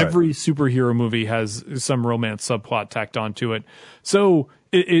 Right. Every superhero movie has some romance subplot tacked onto it. So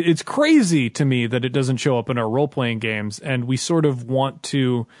it's crazy to me that it doesn't show up in our role-playing games, and we sort of want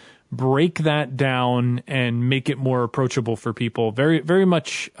to break that down and make it more approachable for people. Very, very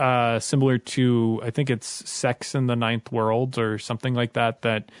much similar to, I think it's Sex in the Ninth World or something like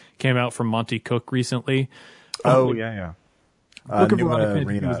that came out from Monty Cook recently. Yeah. Book of Erotic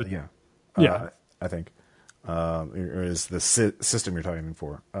Arena, yeah. I think. Is the system you're talking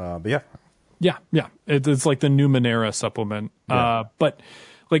for. But yeah. Yeah. It's like the Numenera supplement. Yeah. But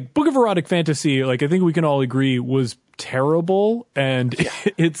like Book of Erotic Fantasy, like, I think we can all agree was terrible. And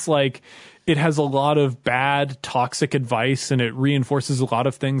it's like, it has a lot of bad, toxic advice, and it reinforces a lot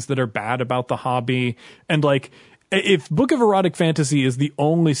of things that are bad about the hobby. And like, if Book of Erotic Fantasy is the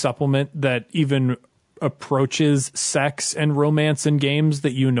only supplement that even approaches sex and romance in games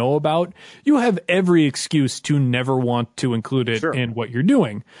that you know about, you have every excuse to never want to include it in what you're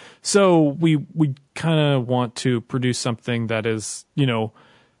doing. So we kind of want to produce something that is,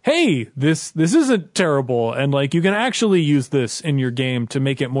 hey, this isn't terrible, and like, you can actually use this in your game to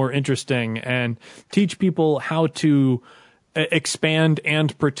make it more interesting and teach people how to expand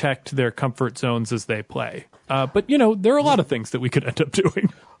and protect their comfort zones as they play. But there are a lot of things that we could end up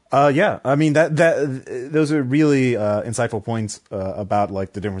doing. Yeah, I mean that those are really insightful points about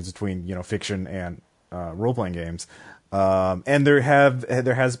like the difference between fiction and role playing games, and there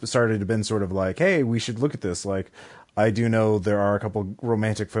has started to been sort of like, hey, we should look at this. Like, I do know there are a couple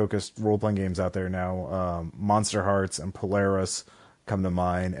romantic focused role playing games out there now. Monster Hearts and Polaris come to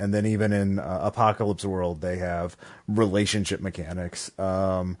mind, and then even in Apocalypse World they have relationship mechanics.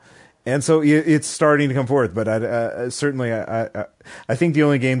 And so it's starting to come forth, but certainly I think the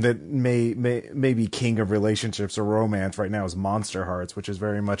only game that may be king of relationships or romance right now is Monster Hearts, which is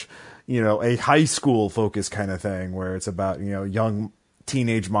very much, a high school focused kind of thing where it's about, young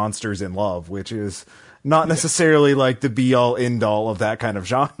teenage monsters in love, which is not necessarily like the be all end all of that kind of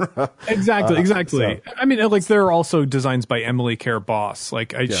genre. Exactly. So. I mean, like there are also designs by Emily Care Boss.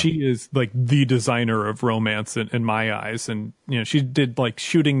 Like she is like the designer of romance in my eyes. And, she did like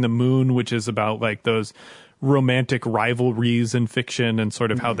Shooting the Moon, which is about like those romantic rivalries in fiction and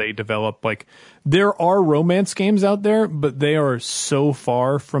sort of how they develop. Like there are romance games out there, but they are so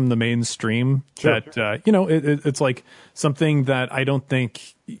far from the mainstream that, it's like something that I don't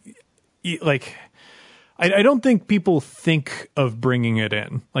think like, I don't think people think of bringing it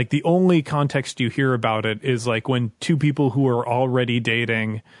in. Like the only context you hear about it is like when two people who are already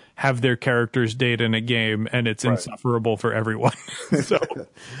dating have their characters date in a game, and it's insufferable for everyone. So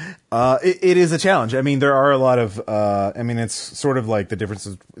it is a challenge. I mean, there are a lot of it's sort of like the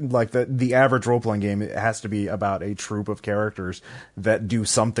differences, like the average role-playing game, it has to be about a troupe of characters that do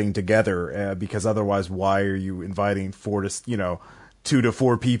something together, because otherwise why are you inviting 2 to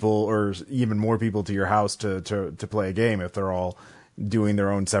 4 people or even more people to your house to play a game if they're all doing their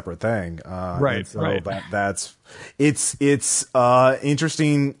own separate thing. Right. That's it's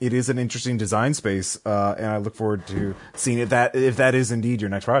interesting. It is an interesting design space, and I look forward to seeing if that is indeed your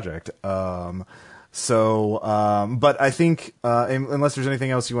next project. But I think unless there's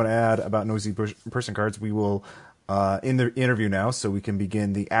anything else you want to add about Noisy Person Cards, we will in the interview now, so we can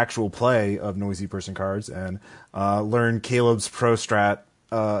begin the actual play of Noisy Person Cards and learn Caleb's pro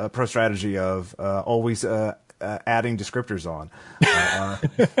strategy of always adding descriptors on,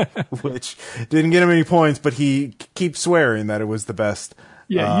 which didn't get him any points, but he keeps swearing that it was the best.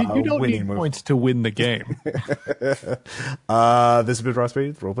 Yeah, you don't need points to win the game. This has been Ross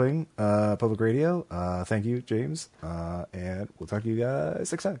Page, Role Playing Public Radio. Thank you, James, and we'll talk to you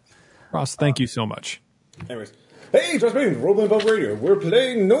guys next time. Ross, thank you so much. Anyways. Hey, Trust Me, Role Playing Public Radio. We're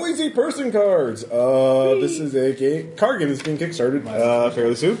playing Noisy Person Cards. This is a card game that's being kickstarted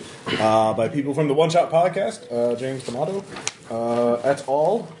fairly soon by people from the One Shot Podcast, James D'Amato, et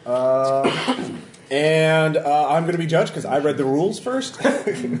al. And I'm going to be judged because I read the rules first.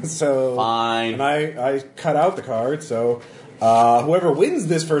 So fine. And I cut out the card, so whoever wins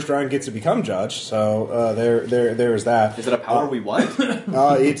this first round gets to become judge. So there's that. Is it a power we what?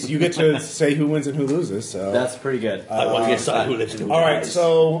 It's you get to say who wins and who loses. So that's pretty good. I want to decide who lives and who all right. dies.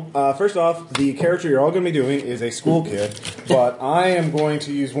 So first off, the character you're all going to be doing is a school kid, but I am going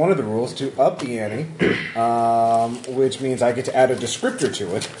to use one of the rules to up the ante, which means I get to add a descriptor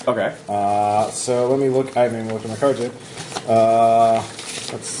to it. Okay. So let me look. I haven't even looked at my cards yet.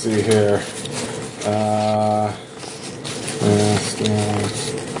 Let's see here.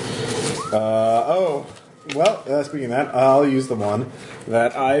 Speaking of that, I'll use the one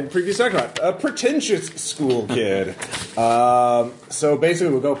that I'd previously talked about. A pretentious school kid. So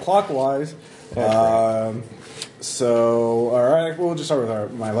basically we'll go clockwise. All right, we'll just start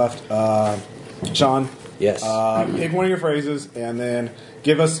with my left. Sean. Yes. Pick one of your phrases and then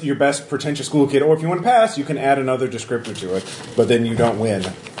give us your best pretentious school kid. Or if you want to pass, you can add another descriptor to it, but then you don't win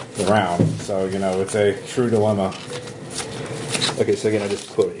the round. So, it's a true dilemma. Okay, so again, I just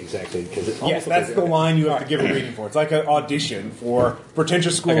quote it exactly because yes, that's the line you have to give a reading for. It's like an audition for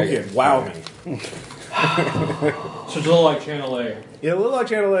pretentious school kid. Wow me. So it's a little like Channel A. Yeah, a little like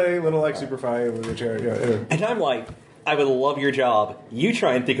Channel A, a little like Superfly. And I'm like, I would love your job. You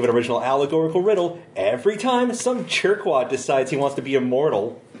try and think of an original allegorical riddle every time some jerkwad decides he wants to be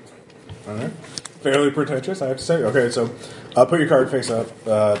immortal. All right. Fairly pretentious, I have to say. Okay, so put your card face up.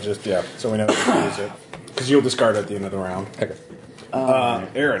 So we know to use it. Because you'll discard at the end of the round. Okay.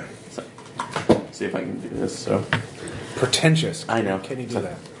 Aaron. See if I can do this. So pretentious. I know. Can you do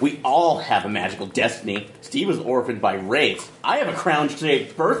that? We all have a magical destiny. Steve was orphaned by race. I have a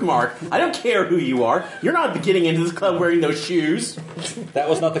crown-shaped birthmark. I don't care who you are. You're not getting into this club wearing those shoes. That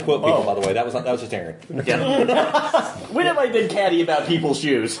was not the quote, people, by the way. That was just Aaron. Yeah. When have I been catty about people's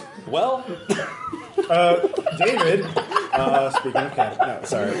shoes? Well, David. Speaking of cat. No,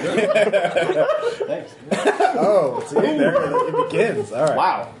 sorry. Thanks. Oh, see, there it begins. All right.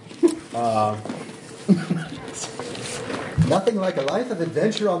 Wow. Nothing like a life of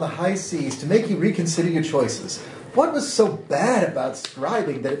adventure on the high seas to make you reconsider your choices. What was so bad about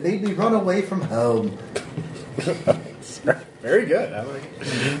scribing that it made me run away from home? Very good. I like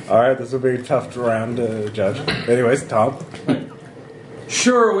it. All right, this will be a tough round to judge. Anyways, Tom.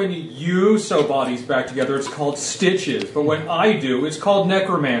 Sure, when you sew bodies back together, it's called stitches. But when I do, it's called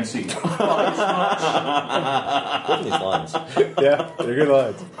necromancy. Body smudge. These lines. Yeah, they're good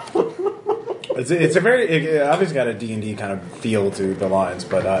lines. It's a very it obviously got a D&D kind of feel to the lines,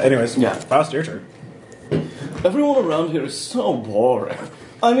 but anyways, Yeah. Faust, your turn. Everyone around here is so boring.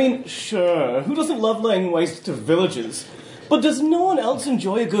 I mean, sure, who doesn't love laying waste to villages? But does no one else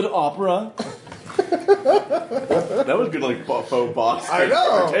enjoy a good opera? That was good, like faux boss. I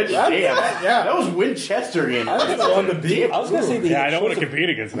know. Damn. Yeah. That was Winchesterian. On the beat. I was going to say the, Yeah, I don't want to compete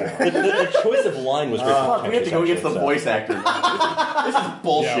against that. the choice of line was very Fuck, we have to go against the so. voice actor. This is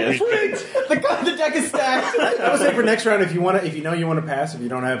bullshit. The deck is stacked. I would say for next round, if you know you want to pass, if you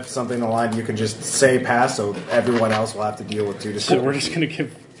don't have something aligned, you can just say pass, so everyone else will have to deal with 2 to 6. So we're just going to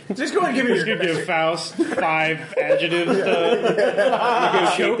give. Just go ahead and give me Just your. gonna give Faust 5 adjectives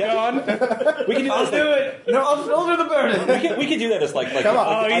to choke on. We can do I'll this. do it. No, I'll shoulder the burden. We can do that as like Come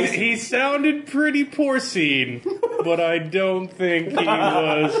on. Oh, like he sounded pretty porcine, but I don't think he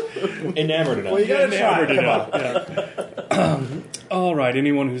was enamored enough. Well, you gotta try. enamored Come enough. on. Yeah. All right,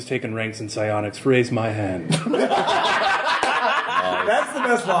 anyone who's taken ranks in psionics, raise my hand. That's the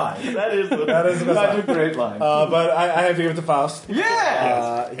best line. That is the That is the best That's a line. great line. But I have to give it to Faust.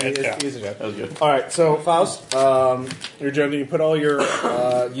 Yeah! He's a gem. That was good. All right, so Faust, you're joking. You put all your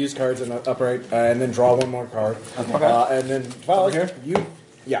used cards in the upright, and then draw one more card. And then Faust,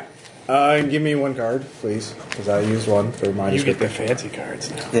 and give me one card, please, because I used one for my You get the descriptor. fancy cards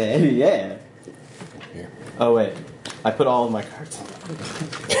now. Yeah. Oh, wait. I put all of my cards.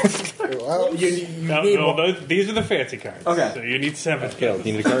 Well, you No, need no, one. these are the fancy cards. Okay. So you need 7. Caleb,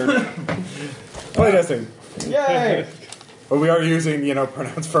 you need a card? Play testing. Yay! But we are using,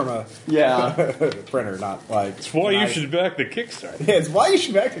 pronouns from a Yeah. printer, not like. That's why you should back the Kickstarter. Yeah, it's why you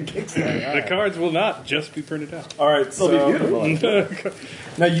should back the Kickstarter. The cards will not just be printed out. All right, so It'll be beautiful.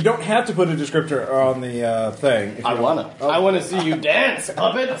 now you don't have to put a descriptor on the thing. If I you don't- wanna. I wanna see you dance,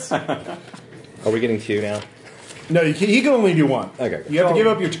 puppets! Are we getting 2 now? No, you can only do one. Okay. You have to give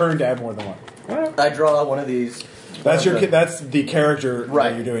up your turn to add more than one. I draw one of these. That's that's the character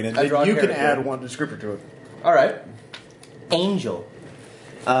Right. that you're doing, and I draw a you can character. add one descriptor to it. Alright. Angel.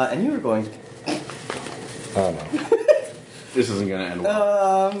 And you were going to... This isn't gonna end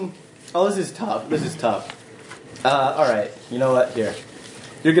well. Oh, this is tough. Alright. You know what? Here.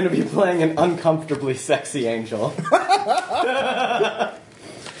 You're gonna be playing an uncomfortably sexy angel.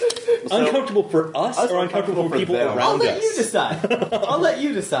 Uncomfortable for us or uncomfortable for people them. I'll around let us? you decide. I'll let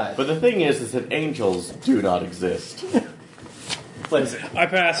you decide. But the thing is that angels do not exist. Let's I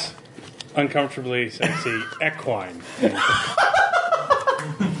pass. Uncomfortably sexy equine.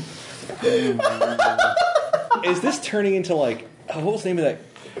 Is this turning into like what was the name of that?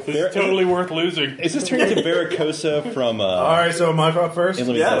 This is totally worth losing. Is this turning into Varricosa from? All right, so my thought first.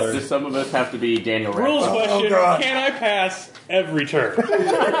 Inland Yes, Color? just some of us have to be Daniel Rules Radcliffe. question: God. can I pass every turn?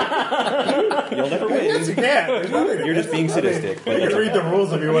 You'll never Yes, you win. can. There's nothing. You're just being sadistic. But You can read the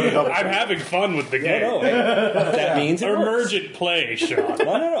rules if you want to double. I'm having fun with the game. no, that means it works. Emergent play, Sean.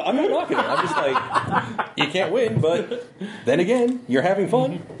 No. I'm not knocking it. I'm just like, you can't win, but then again, you're having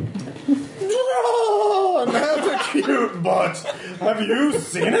fun. Oh, that's a cute butt. Have you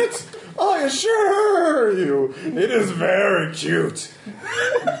seen it? I assure you, it is very cute.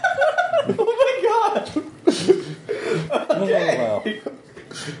 Oh my god! Okay. Wow.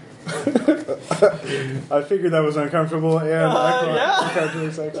 I figured that was uncomfortable and yeah.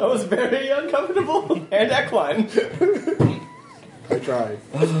 uncomfortably sexy. That was very uncomfortable and equine. I tried.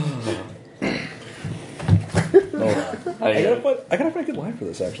 I gotta find a good line for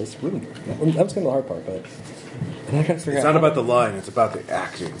this. Actually, it's really. That's kind of the hard part, but I gotta figure It's out not about the line, it's about the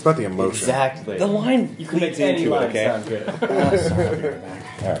acting. It's about the emotion. Exactly. the line. You can make leads any into it. line Okay. sound good.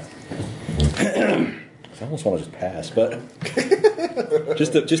 All right. I almost want to just pass, but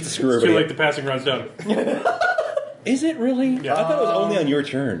just to screw I feel everybody. like the passing round's done. Is it really? I thought it was only on your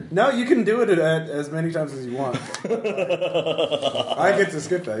turn. No, you can do it at as many times as you want. I get to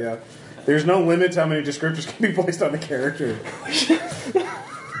skip that, yeah. There's no limit to how many descriptors can be placed on the character.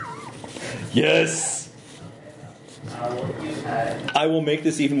 Yes. I will make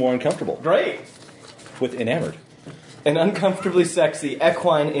this even more uncomfortable Great. with enamored. An uncomfortably sexy,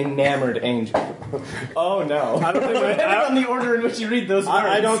 equine, enamored angel. Oh no. I don't think Depending on the order in which you read those words.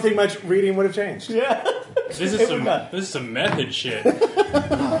 I don't think much reading would have changed. Yeah. This is some method shit.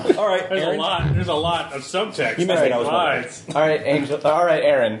 All right, There's Aaron. a lot of subtext. You missed it, I was Lies. All right, Angel. All right,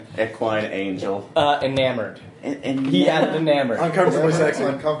 Aaron. Equine angel. Enamored. And He added enamored. Uncomfortably sexy.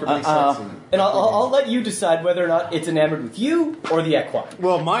 Uncomfortably sexy. And I'll let you decide whether or not it's enamored with you or the equine.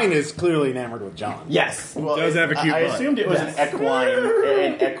 Well, mine is clearly enamored with John. Yes. Well, does have a cute I butt. assumed it was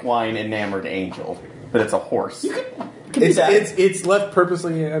an equine enamored angel, but it's a horse. It's left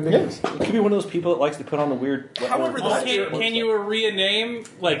purposely ambiguous. It could be one of those people that likes to put on the weird. However, Well, can you rename?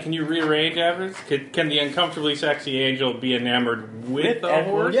 Like, can you rearrange after? Can the uncomfortably sexy angel be enamored with the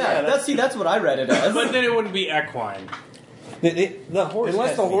horse? Yeah, that's what I read it as. But then it wouldn't be equine. The horse.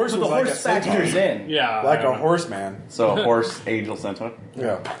 unless the horse But was the like a horse factors centaur. in. Yeah, Like I a don't know. horseman. So a horse angel centaur.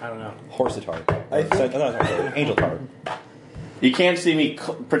 Yeah. I don't know. Horsitard. I think- Angel tard. You can't see me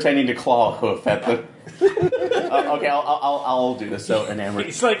pretending to claw a hoof at the. Okay, I'll do this. So enamored.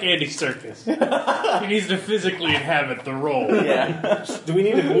 It's like Andy Serkis. He needs to physically inhabit the role. Yeah. Do we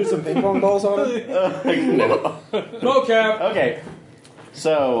need to glue some ping pong balls on it? No. Mocap. Okay.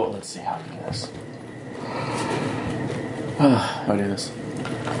 So let's see how to do this. How do I do this?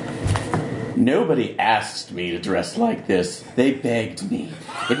 Nobody asked me to dress like this. They begged me.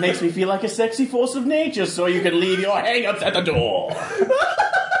 It makes me feel like a sexy force of nature, so you can leave your hang-ups at the door.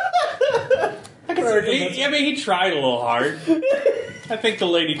 He tried a little hard. I think the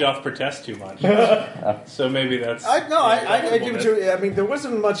lady doth protest too much. So maybe that's... I do too. I mean, there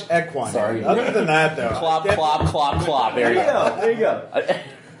wasn't much equine. Sorry. Other than that, though. Clop, clop, clop, clop. There you go. There you go.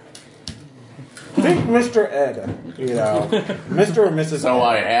 Think Mr. Ed. You know, Mr. or Mrs. So Ed.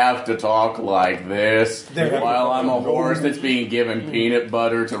 I have to talk like this There you while go. I'm a horse that's being given peanut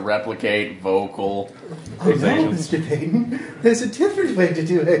butter to replicate vocal. Oh no, Mr. Payton. There's a different way to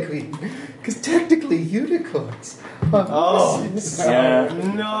do equine. Because technically unicorns are horses. Yeah.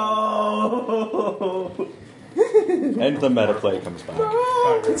 No. And the meta play comes back.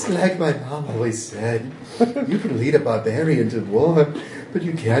 It's like my mom always said. You can lead a barbarian to war, but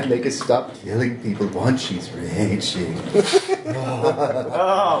you can't make her stop killing people once she's raging.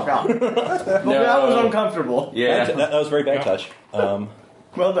 Oh God. Well, that was uncomfortable. Yeah. That was very bad touch. Well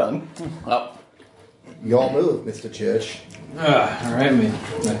done. Oh. Your move, Mr. Church. All right, man.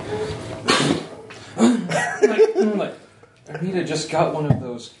 Like, Armida just got one of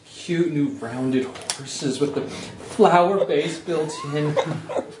those cute new rounded horses with the flower base built in.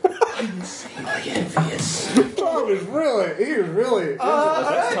 I'm insanely envious. Tom is really.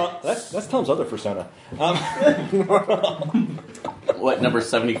 That's Tom's other persona. What, number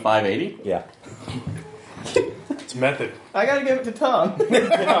 7580? Yeah. It's method. I gotta give it to Tom.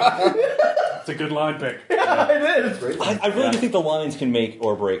 It's a good line pick. It is. I really do think the lines can make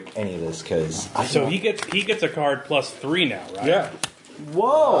or break any of this because So he gets a card +3 now, right? Yeah.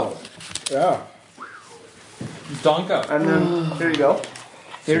 Whoa. Yeah. Donka. And then here you go.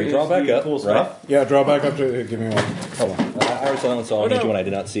 So you draw back up, cool right? stuff. Yeah, draw back up to. Give me one. Hold on. I already saw an one I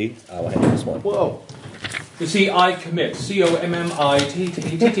did not see. I'll hand you this one. Whoa. You see, I commit.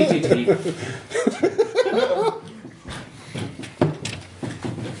 COMMITTTTT.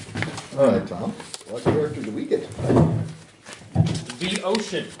 All right, Tom. What character do we get to play? The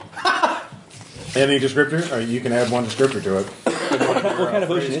ocean. Any descriptor? Or you can add one descriptor to it. What kind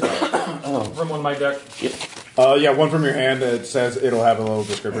of ocean is it? From on my deck. Yeah, one from your hand that says it'll have a little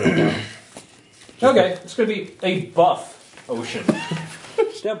descriptor. Okay, it's going to be a buff ocean.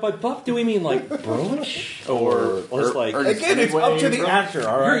 Yeah, by buff, do we mean like brooch or just like? Again, it's up to the actor.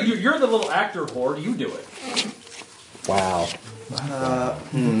 All right. You're the little actor whore. You do it. Wow,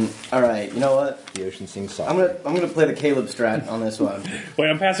 All right. You know what? the ocean sings soft. I'm gonna play the Caleb strat on this one. Wait,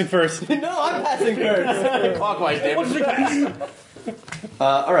 I'm passing first. No, I'm passing first. Clockwise, David.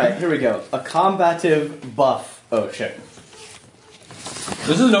 All right. Here we go. A combative buff ocean.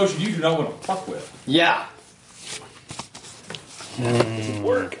 This is an ocean you do not want to fuck with. Yeah.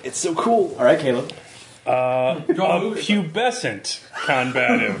 Work. It's so cool. All right, Caleb. Don't move it. Pubescent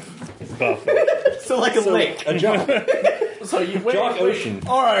combative buff. So like a lake. A jock. So you wait. Jock ocean.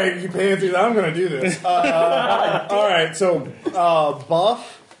 All right, you pansies. I'm going to do this. All right, so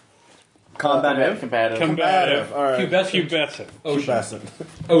buff, Combative. Combative. All right, Pubescent. pubescent.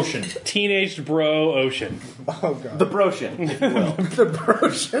 Ocean. Teenaged bro ocean. Oh god, The broshin. the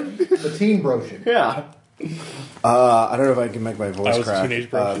brochure. The teen brochure. Yeah. I don't know if I can make my I voice was a crack teenage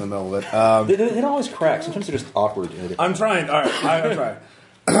brochure. in the middle of it. They don't always crack. Sometimes they're just awkward. I'm trying. All right, I'm trying.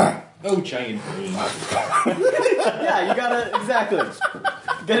 Oh, giant. Yeah. You gotta exactly.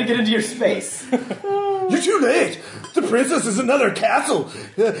 Gotta get into your space. You're too late. The princess is another castle.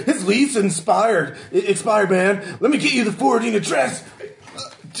 His lease expired, man. Let me get you the forwarding address,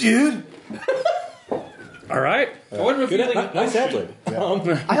 dude. All right. I wonder if you like Nice ad lib. I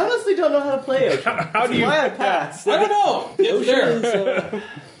honestly don't know how to play it. How do you? Why I pass? I don't know. It's there.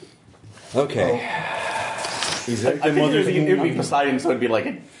 Okay. I think it would be Poseidon, so it'd be like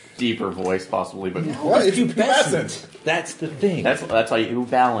a deeper voice, possibly. But What? It's pubescent. That's the thing. that's how you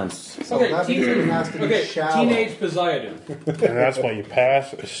balance. So that means it has to be shallow. Teenage Poseidon. And that's why you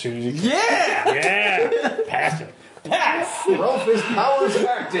pass as soon as you can. Yeah. Yeah. Pass it. Pass. Rolf, his powers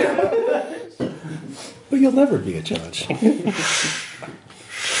active. But you'll never be a judge.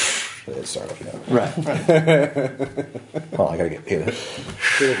 Let's start off now. Right. Oh, I gotta get paid.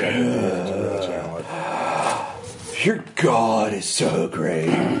 Your God is so great.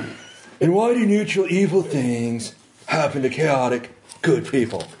 And why do neutral evil things happen to chaotic good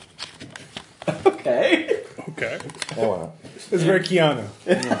people? Okay. Okay. Oh, It's very Keanu.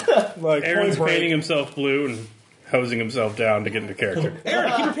 Like Aaron's Point Break. painting himself blue and hosing himself down to get into character.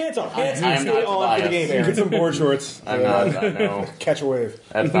 Aaron, keep your pants on. Pants I am stay not on for the biased. game, Get Aaron. some board shorts. I'm not. No, Catch a wave.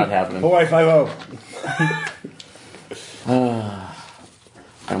 that's not happening. Hawaii 5-0.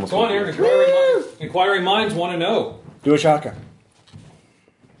 I almost Go on, went- Aaron. Inquiring minds want to know. Do a shaka.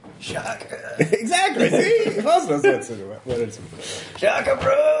 Shaka. Exactly. See? Most knows what it's. Shaka,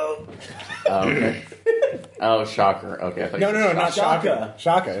 bro. Oh, okay. Oh, shocker. Okay. I thought No, you no, said not shocker. shaka.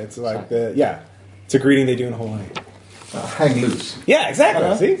 Shaka. It's like it's a greeting they do in Hawaii. Hang loose. Yeah,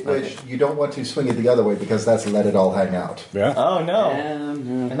 exactly. See? Which you don't want to swing it the other way because that's let it all hang out. Yeah. Oh no.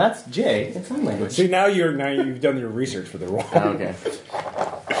 And that's J. It's sign language. See, now you've done your research for the role. Okay.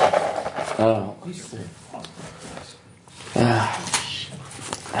 Oh.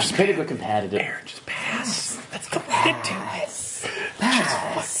 Just made it go competitive. Aaron, just pass. Let's go into it.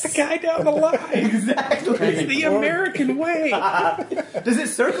 Pass. The guy down the line. Exactly. It's the American way. Does it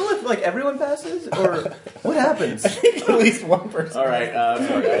circle if like everyone passes, or what happens? At least one person. All right.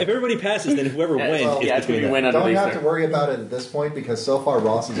 Sorry. If everybody passes, then whoever wins Well, is yeah, it's between gonna be them. win under Don't these have to there. worry about it at this point because so far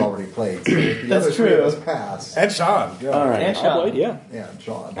Ross has already played. So if the That's other three of true. us pass, And Sean. Yeah. All right. And I Sean. played, yeah. yeah,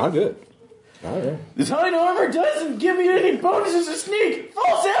 Sean. I'm good. All right. This hide armor doesn't give me any bonuses to sneak.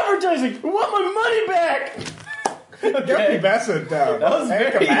 False advertising. I want my money back. Get me Bassett down. That was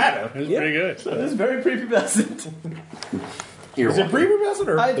very- combative. It was pretty good. This is very prepubescent. Is it pre-pubescent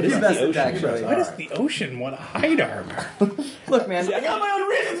or? I It is the pubescent ocean. actually. What is the ocean? What hide armor? Look, man. I got my own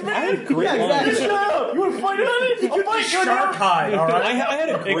reasons, man. I had a great Yeah, line. exactly. No, you want to fight on it? I'll fight you Shark now. hide, all right? I had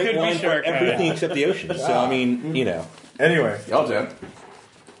a It great could be line for shark hide. everything except the ocean. So, I mean, you know. Anyway. Y'all done.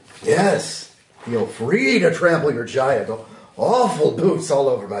 Yes, feel free to trample your giant awful boots all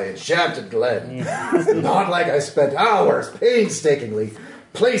over my enchanted glen. Not like I spent hours painstakingly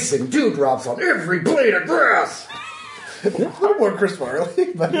placing dewdrops on every blade of grass. I'm more Chris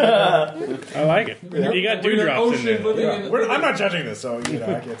Farley, but I like it. You got dewdrops in there. I'm not judging this, so I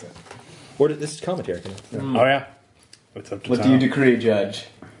can't say. This is commentary. Oh yeah. What's up to What do you decree, Judge?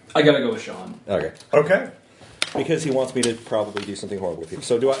 I gotta go with Sean. Okay. Okay. Because he wants me to probably do something horrible with you.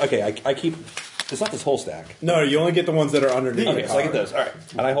 So do I? Okay, I keep. It's not this whole stack. No, you only get the ones that are underneath. Okay, so I get those. All right,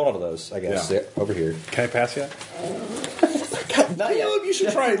 and I hold on to those. I guess Yeah. over here. Can I pass yet? Caleb, you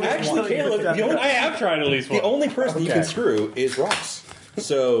should try it. Actually, Caleb, the only, I have tried at least the one. only person you Okay. can screw is Ross.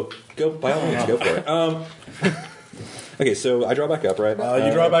 So go by all means, go for it. Okay, so I draw back up, right?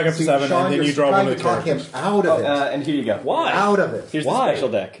 You draw back up to See, 7, Sean, and then you're you draw trying one of to the talk him characters. out of it. And here you go. Why? Out of it. Here's Why? the special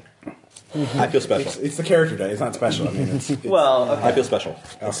deck. I feel special. It's the character day. It's not special. I mean, it's Well, okay. I feel special.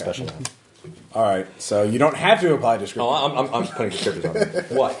 It's special. all right. So you don't have to apply description. Oh, I'm just putting descriptors on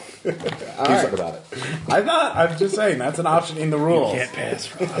it. What? Do something about it. I'm not. I'm just saying that's an option in the rules. Can't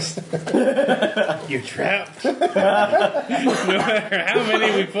pass, Ross. You're trapped. No matter how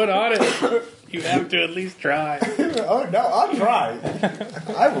many we put on it, you have to at least try. Oh no, I'll try.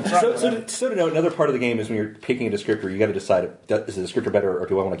 I will try. So to know, another part of the game is when you're picking a descriptor, you got to decide: is the descriptor better, or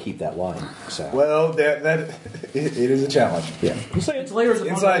do I want to keep that line? So, Well, it is a challenge. yeah. It's layers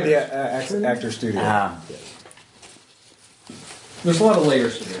upon Inside layers. the actor studio. There's a lot of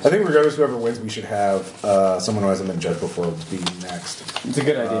layers to this. I think regardless whoever wins, we should have someone who hasn't been judged before be next. It's a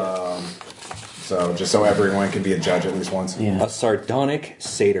good idea. So just so everyone can be a judge at least once. A sardonic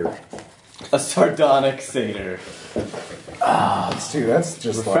satyr. A sardonic satyr. Dude, that's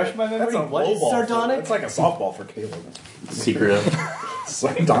just Refresh my memory. That's a What low is ball sardonic? That's like a softball for Caleb. Secretive.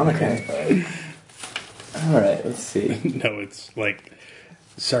 Sardonic. All right, let's see. No, it's like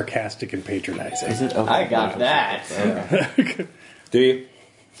sarcastic and patronizing. Is it? Okay. I got that. Do you?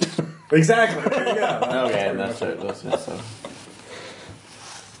 Exactly. There you go. Okay, that's it. That's it. So.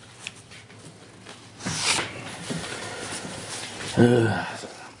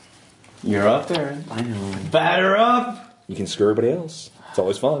 You're up there. I know. Batter up. You can screw everybody else. It's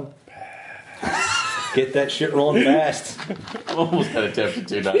always fun. Get that shit rolling fast. Almost had a tempted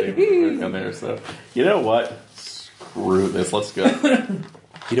to not even work on there. So you know what? Screw this. Let's go.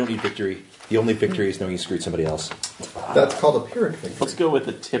 You don't need victory. The only victory is knowing you screwed somebody else. That's called a Pyrrhic victory. Let's go with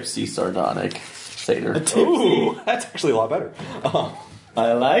the tipsy sardonic satyr. Ooh, that's actually a lot better.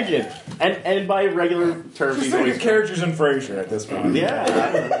 I like it. And by regular terms, Just he's like always the characters in Frasier at this point.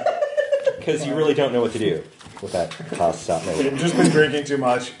 Yeah. Because you really don't know what to do with that toss out there. They've just been drinking too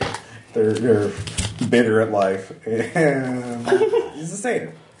much. They're bitter at life. And he's a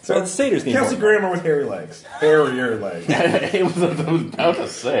satyr. So Well, satyrs need Kelsey more. Grammer with hairy legs. Hairier legs. I was about to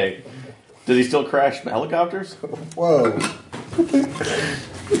say. Does he still crash helicopters? Whoa.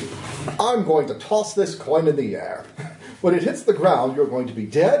 I'm going to toss this coin in the air. When it hits the ground, you're going to be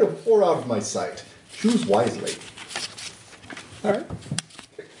dead or out of my sight. Choose wisely. All right.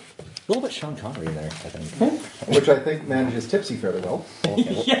 A little bit Sean Connery in there, I think. Which I think manages Tipsy fairly well.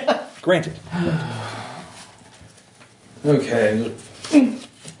 Yeah. Granted. Okay.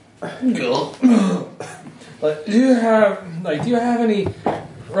 Cool. Do you have any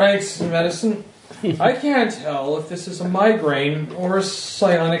ranks in medicine? I can't tell if this is a migraine or a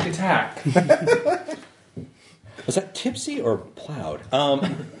psionic attack. Was that tipsy or plowed?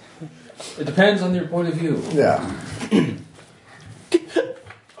 It depends on your point of view. Yeah.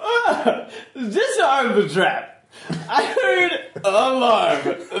 Disarm the trap. I heard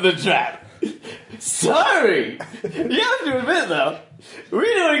alarm the trap. Sorry. You have to admit, though,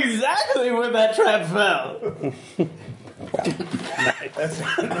 we know exactly where that trap fell. That's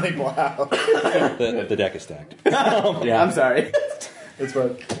like, wow. The deck is stacked. Yeah, I'm sorry. It's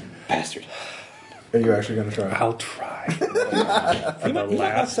fun. Bastard. Are you actually going to try? I'll try. For the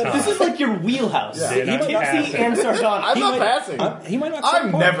last time. This is like your wheelhouse. Did I Tipsy pass and sardonic. I'm not passing. He might not.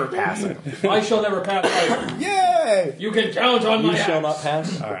 I'm never passing. I shall never pass either. Yay! You can count on my You shall not axe.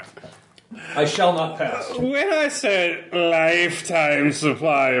 pass. All right. I shall not pass. When I said lifetime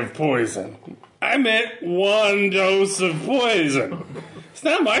supply of poison, I meant 1 dose of poison. It's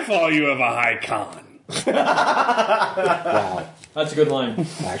not my fault you have a high con. Wow. That's a good line.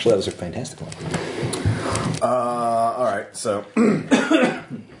 Actually, that was a fantastic one. All right, so I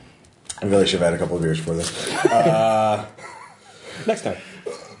really should have had a couple of beers for this. Next time.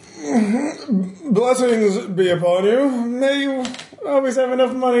 Blessings be upon you. May you always have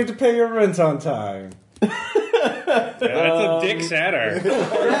enough money to pay your rent on time. That's a dick satire.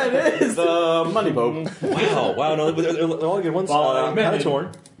 Yeah, it is. The money boat. Wow. No, they're all good ones. Kind of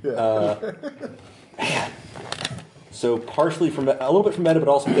torn. Man. So partially from a little bit from meta, but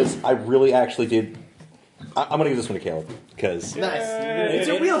also because I really actually did. I'm going to give this one to Caleb because Nice. It's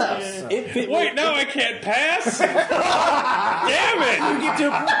your wheelhouse. it fit. Wait, no, I can't pass? Damn it!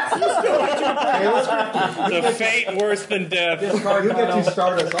 The fate worse than death. You get to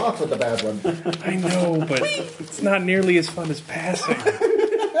start us off with a bad one. I know, but it's not nearly as fun as passing.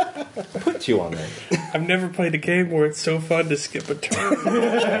 Put 2 on there. I've never played a game where it's so fun to skip a turn.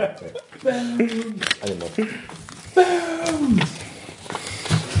 I didn't look.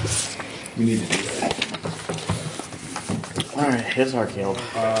 We need to do that. All right, here's our Caleb.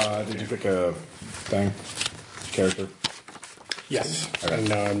 Did you pick a thing? Character? Yes. And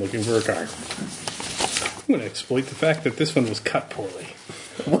now I'm looking for a card. I'm going to exploit the fact that this one was cut poorly.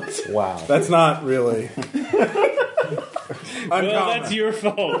 Wow. That's not really. Well, that's your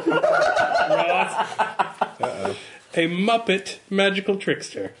fault, Ross. A Muppet magical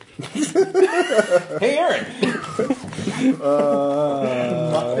trickster. Hey, Aaron.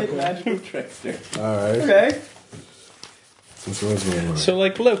 Muppet magical trickster. All right. Okay. Since it was me. So,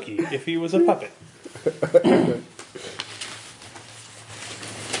 like Loki, if he was a puppet.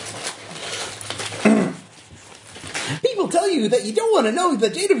 People tell you that you don't want to know the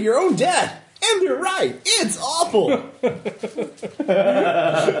date of your own death. And they're right. It's awful.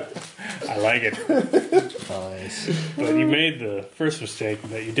 I like it. Nice. But you made the first mistake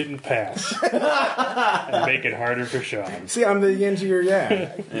that you didn't pass. And make it harder for Sean. See, I'm the yin to your yang.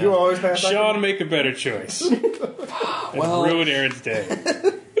 You always pass. Sean, make a better choice. Well, Ruin Aaron's day.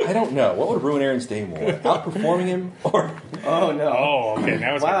 I don't know. What would ruin Aaron's day more? Outperforming him or... Oh, no. Oh, okay.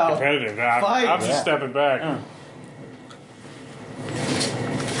 Now it's Wow. getting competitive. Fight. I'm just stepping back.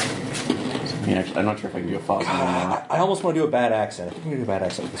 Yeah, I'm not sure if I can do a fossil one. I almost want to do a bad accent. I think I'm going to do a bad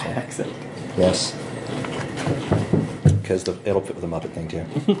accent with this one. Accent. Yes. Because it'll fit with the Muppet thing, too.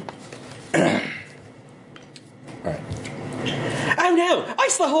 Alright. Oh no! I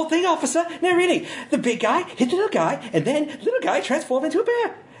saw the whole thing, officer! No, really. The big guy hit the little guy, and then the little guy transformed into a bear.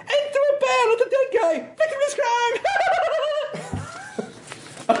 And threw a bear at the dead guy! Victim of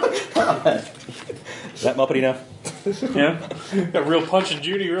crime! Is that Muppet enough? Yeah. Got real Punch and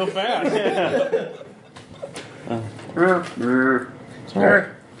Judy real fast. Sorry.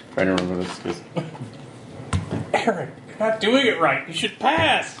 Trying to remember this. 'Cause Aaron, you're not doing it right. You should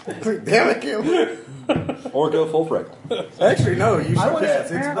pass. Damn it, Caleb. Or go full frick. Actually, no, you should wanna-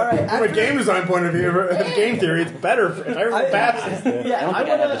 pass. It's, all right, from a game design point of view, of game theory, it's better if everyone passes. Yeah, I don't think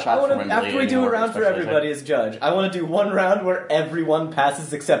I have the shots from Emily after we do a anymore, round for especially everybody as judge, I want to do one round where everyone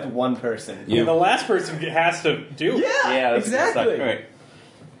passes except one person. The last person has to do it. Yeah, that's exactly. All right.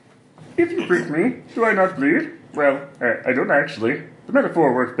 If you prick me, do I not bleed? Well, I don't actually. The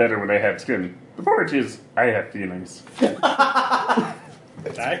metaphor works better when I have skin. The point is, I have feelings. There we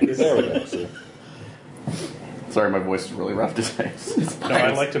go. Sorry, my voice is really rough today. No,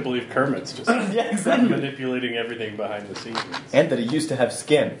 I like to believe Kermit's just Yeah, exactly. manipulating everything behind the scenes. And that he used to have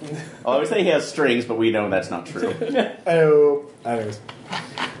skin. Oh, I would say he has strings, but we know that's not true. Oh, anyways.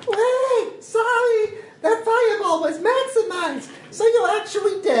 Wait, sorry, that fireball was maximized, so you're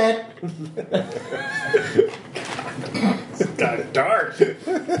actually dead. It's kind of dark.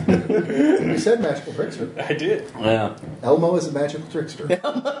 You said magical trickster. I did. Yeah. Elmo is a magical trickster.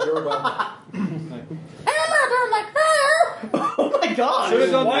 You're welcome. Oh my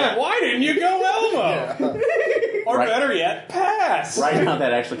god! Why didn't you go Elmo? Or Right. better yet, pass. Right now,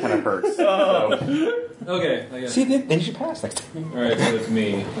 that actually kind of hurts. So. Okay, I guess. See, then you should pass next time. Alright, so it's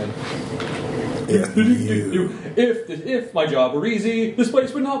me. You. If my job were easy, this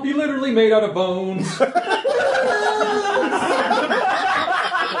place would not be literally made out of bones.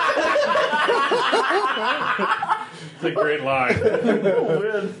 That's a great line.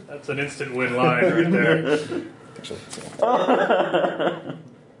 That's an instant win line right there.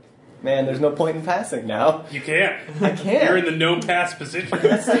 Man, there's no point in passing now. You can't. I can't. You're in the no pass position.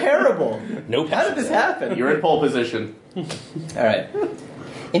 That's terrible. No How did this happen? You're in pole position. Alright.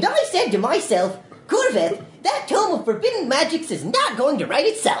 And I said to myself, Corvette, that tome of forbidden magics is not going to write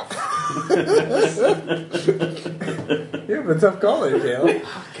itself. You have a tough call there, Caleb.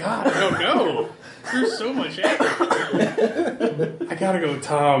 God, I don't know. There's so much anger. I gotta go,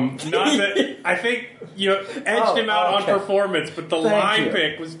 Tom. Not that I think you edged him out okay. on performance, but the Thank line you.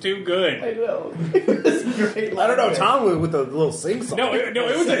 pick was too good. I know. It's great. I don't know, Tom with the little sing song.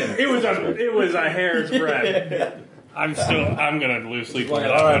 It was a hair's breadth. I'm gonna loosely play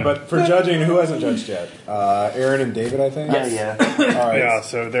that All right, one. but for judging, who hasn't judged yet? Aaron and David, I think? Yeah. All right. Yeah,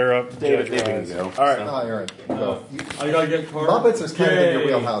 so they're up. David judge-wise. can go. All right. Hi, Aaron. I gotta get cards. Muppets is kind of in your Yay.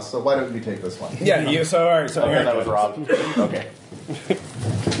 wheelhouse, so why don't you take this one? Yeah, you, so, all right, so Okay, Aaron. that was Rob. Okay.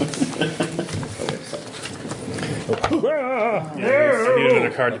 I need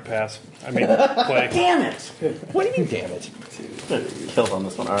another card to pass. I mean, play. Damn it! What do you mean, damn it? Killed on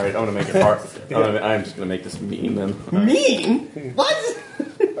this one. All right, I'm gonna make it hard. I'm just gonna make this mean then. Mean? What?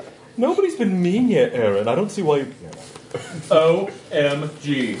 Nobody's been mean yet, Aaron. I don't see why you...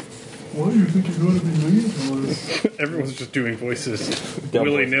 OMG. Everyone's just doing voices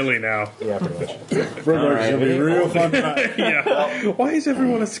willy-nilly now. Yeah, pretty much. All right, it'll be real fun tonight. Yeah. Why is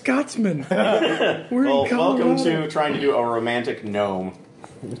everyone a Scotsman? We're Well, in Colorado. welcome to trying to do a romantic gnome.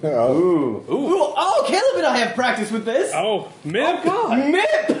 Ooh, oh, Caleb and I have practice with this. Oh, Mip.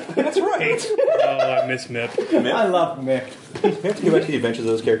 Mip! That's right. Oh, I miss Mip. I love Mip. We have to go back to the adventures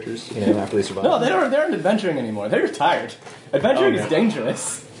of those characters, after they survive. No, they aren't adventuring anymore. They're retired. Adventuring is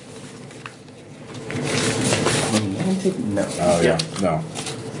dangerous. Romantic? No. Oh, yeah. No.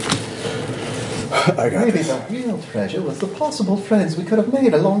 I got Maybe this. the real treasure was the possible friends we could have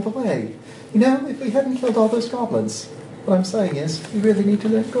made along the way. You know, if we hadn't killed all those goblins. What I'm saying is, we really need to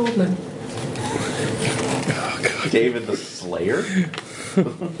let Goblin. David the Slayer?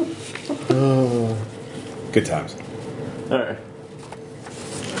 Good times. Alright.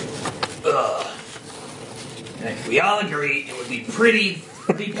 We all agree it would be pretty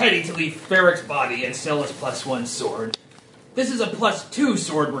petty to leave Ferrick's body and sell his +1 sword. This is a +2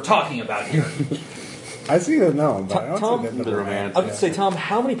 sword we're talking about here. I see the gnome, but I don't Tom, see the The romance. I would say, Tom,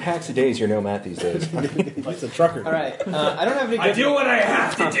 how many packs a day is your gnome at these days? He's a trucker. All right. I don't have any. Good, I do what I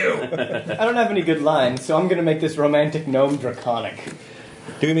have to do. I don't have any good lines, so I'm going to make this romantic gnome draconic.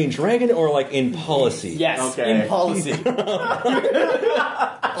 Do you mean dragon or like in policy? Yes, Okay. in policy.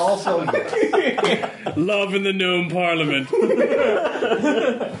 Also, yes. Love in the gnome parliament.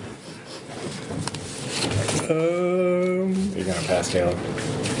 You're going to pass, Caleb.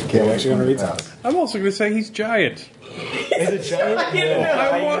 Caleb actually going to read something. I'm also going to say he's giant. Is it giant?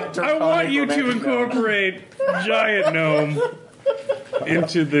 I want you to incorporate giant gnome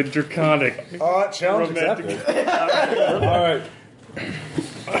into the draconic. Oh, challenge Romantic. accepted. All right.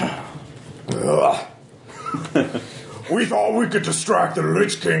 We thought we could distract the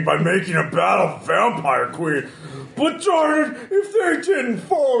Lich King by making a battle vampire queen, But darn it, if they didn't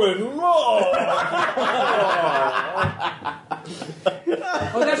fall in love.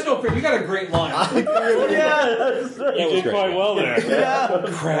 Oh, that's no fair. You got a great line. You did quite well there. Yeah.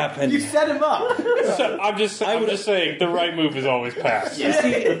 Crap. And You set him up. So, I'm just saying, the right move is always pass. See,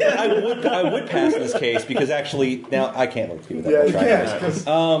 I would pass in this case because actually now I can't look through that. Yeah, much, you right?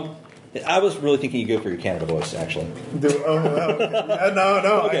 can't. I was really thinking you go for your Canada voice actually. No.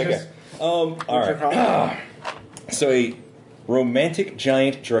 Okay. All right. So a romantic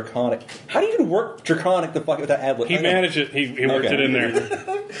giant draconic. How do you even work draconic the fuck with that ad lib? He managed it. He worked it in there.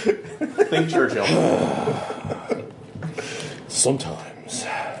 Think Churchill. Sometimes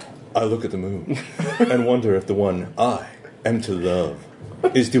I look at the moon and wonder if the one I am to love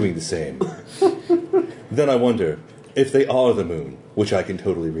is doing the same. Then I wonder if they are the moon, which I can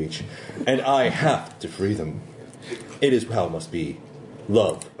totally reach, and I have to free them. It is how it must be.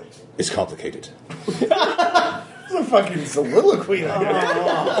 Love is complicated. It's a fucking soliloquy.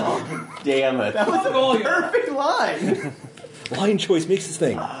 Damn it. That was a perfect line. Line choice makes this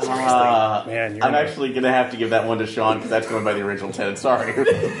thing. Man, I'm actually going to have to give that one to Sean because that's going by the original 10. Sorry.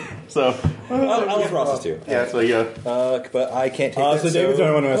 So I'll process too. Yeah, so you go. But I can't take that. So David's the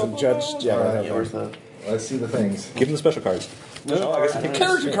only one who hasn't judged. Yeah, where's the... Let's see the things. Give them the special cards. No, I guess I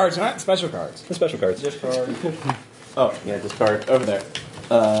character cards, not special cards. The special cards. Oh, yeah, discard. Over there.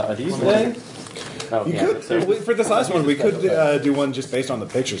 Are these they? Oh, You yeah. could So, for this last one. We could do one just based on the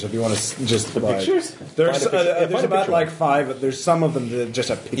pictures. If you want to just the pictures? There's Find a picture. Yeah, there's find a about picture like one. 5. There's some of them that just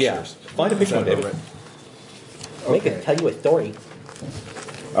have pictures. Yeah. Find a picture one, David. They could tell you a story.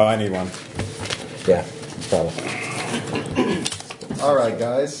 Oh, I need one. Yeah. Probably. All right,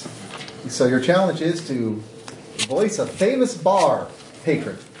 guys. So your challenge is to voice a famous bar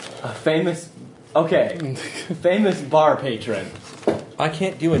patron. a famous... Okay. Famous bar patron. I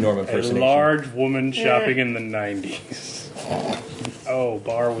can't do a Norman A impersonation. large woman shopping in the 90s. Oh,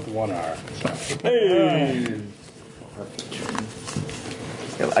 bar with one R. Hey.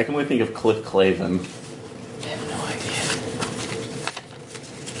 I can only think of Cliff Clavin.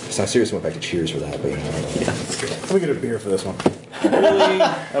 So I seriously went back to Cheers for that, but you know, I don't know. Let me get a beer for this one.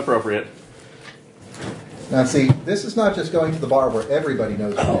 Appropriate. Now, see, this is not just going to the bar where everybody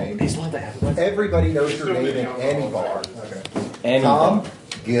knows your name. Everybody knows your name in any bar. And Tom,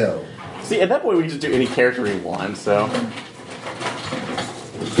 go. See, at that point, we can just do any character we want, so...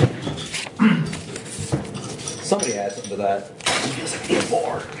 Somebody add something to that.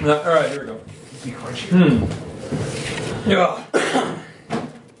 All right, here we go. Yeah.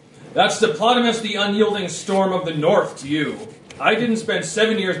 That's Diplodomus, the unyielding storm of the north to you. I didn't spend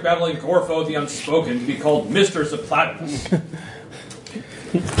 7 years battling Gorpho the Unspoken to be called Mr. Diplodomus.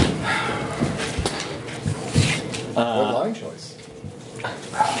 Good line choice.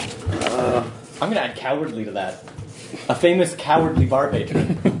 I'm going to add cowardly to that. A famous cowardly bar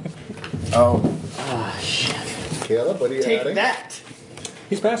patron. Caleb, what are you Take adding? that!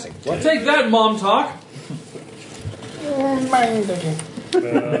 He's passing. What? Take that, Mom Talk.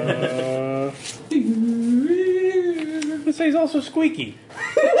 Let's say he's also squeaky.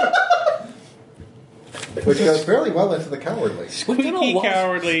 Which goes fairly well into the cowardly. Squeaky,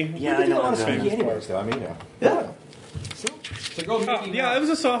 cowardly. Yeah, I know. Anyways, though. I mean, you know. Yeah. So go Oh, yeah, it was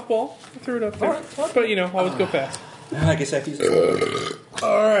a softball. I threw it up there. But, you know, always go fast. I guess I have to use it.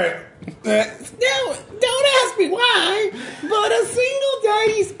 Alright. Now, don't ask me why, but a single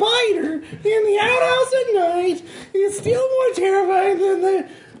tiny spider in the outhouse at night is still more terrifying than the...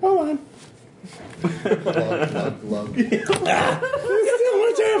 Hold on. Love. It's still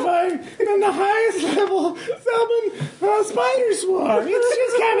more terrifying than the highest level summon spider swarm. It's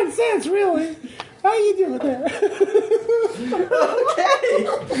just common sense, really. How you doing there? Okay!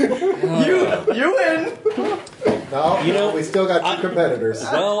 You win! No, You know, we still got two competitors.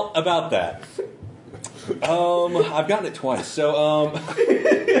 Well, about that. I've gotten it twice, so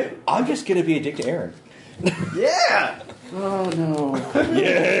I'm just gonna be a dick to Aaron. Yeah! Oh, no.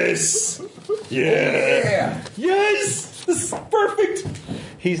 Yes! Yeah! Yes! This is perfect!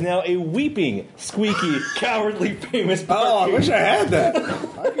 He's now a weeping, squeaky, cowardly, famous Oh, I bar wish I had that.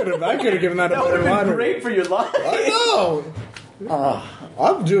 I could have given that a That would better have been liner. great for your life. I know.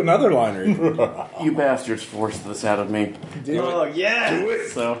 I'll do another liner. You bastards forced this out of me. Oh, yeah!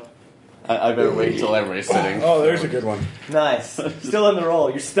 So, I better wait until everybody's sitting. Oh, there's a good one. Nice. Still in the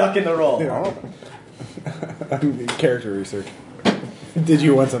role. You're stuck in the role. Character research. Did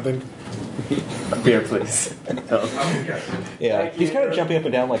you want something? Beer, please. Yeah, he's kind of jumping up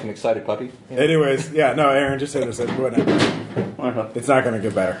and down like an excited puppy. Anyways, yeah, no, Aaron, just say this. Whatever. It's not going to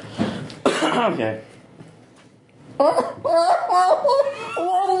get better. Okay. What do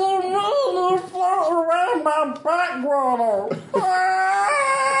you mean you felt around my back, Ronald.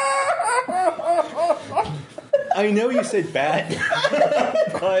 I know you said bat,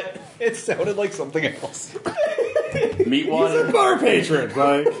 but it sounded like something else. Meet one. He's a bar patron,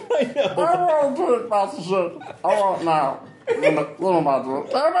 like. I want to drink, Master Shit. I want now. Little my drink.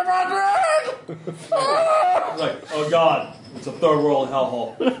 Tell me my drink! Like, oh god, it's a third world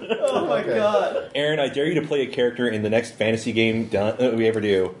hellhole. Oh my god. Aaron, I dare you to play a character in the next fantasy game we ever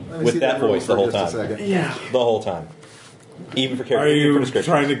do with that voice the whole time. Yeah. The whole time. Even for Are character. even for you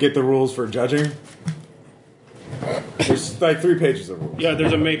description. trying to get the rules for judging? There's like 3 pages of rules. Yeah,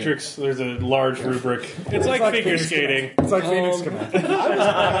 there's a matrix. There's a large rubric. It's like figure skating. It's like Phoenix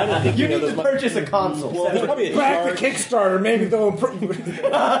Schematic. You need to purchase a console. Well, there's probably a Back chart, to Kickstarter, maybe they'll improve.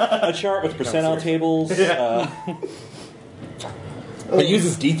 a chart with percentile tables. It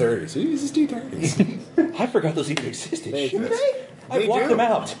uses D30s. Who uses D30s? I forgot those even existed. They Shoot. exist. I They blocked do. them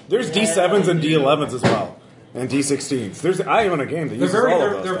out. There's D7s and D11s as well. And D16s. I own a game that uses all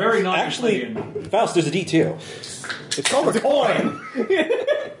of those. They're very not Actually, Faust, there's a D2. It's called a coin. You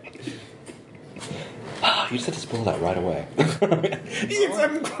just have to spoil that right away. It's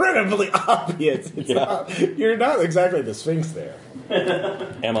incredibly obvious. It's not, you're not exactly the Sphinx there.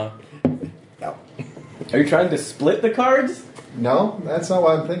 Emma. No. Are you trying to split the cards? No, that's not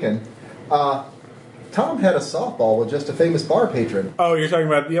what I'm thinking. Tom had a softball with just a famous bar patron. Oh, you're talking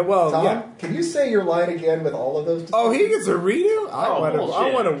about Tom, yeah. can you say your line again with all of those? Oh, he gets a redo.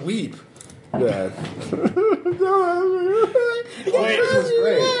 I want to weep. Yeah.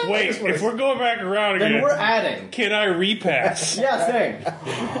 Wait, Great. if we're going back around again, Then we're adding. can I repass? Yeah, same.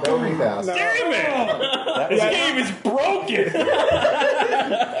 No repass. Damn it! This game is broken.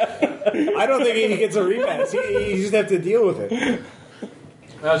 I don't think he gets a repass. You just have to deal with it.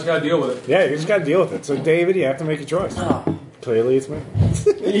 I just gotta deal with it. Yeah, you just got to deal with it. So, David, you have to make a choice. Clearly, it's me.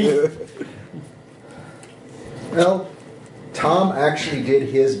 Well, Tom actually did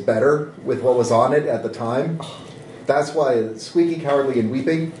his better with what was on it at the time. That's why Squeaky, Cowardly, and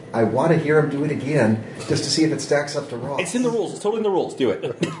Weeping, I want to hear him do it again just to see if it stacks up to Ross. It's in the rules. It's totally in the rules. Do it.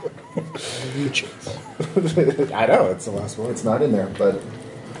 I know, it's the last one. It's not in there, but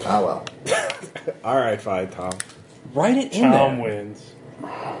well. All right, fine, Tom. Write it in Tom there. wins.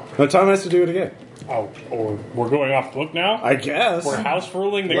 No, Tom has to do it again. Oh, or we're going off book now? I guess. We're house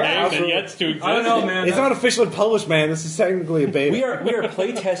ruling the We're game house that ruling. yet to exist. I don't know, man. It's not officially published, man. This is technically a beta. We are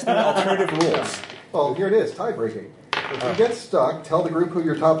play testing alternative rules. Oh, here it is, tie breaking. If you get stuck, tell the group who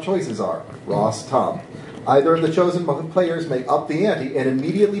your top choices are. Ross, Tom. Either of the chosen players may up the ante and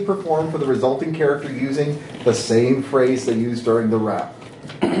immediately perform for the resulting character using the same phrase they used during the rap.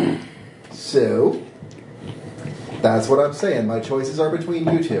 So, that's what I'm saying. My choices are between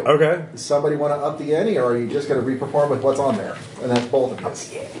you two. Okay. Does somebody want to up the ante, or are you just going to re-perform with what's on there? And that's both of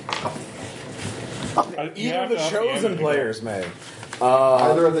us. Even the chosen players may.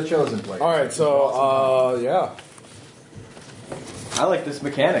 Either of the chosen players. All right, so, yeah. I like this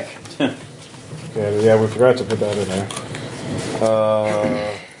mechanic. Okay, yeah, we forgot to put that in there.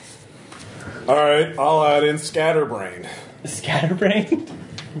 All right, I'll add in Scatterbrain. Scatterbrained?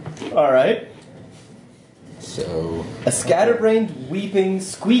 Alright. So, A scatterbrained, weeping,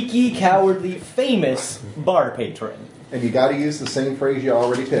 squeaky, cowardly, famous bar patron. And you got to use the same phrase you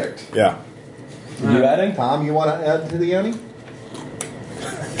already picked. Yeah. You adding? Tom, you want to add to the ante?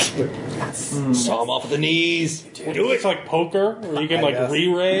 saw him off at the knees. Do it. It's like poker, where you can like guess.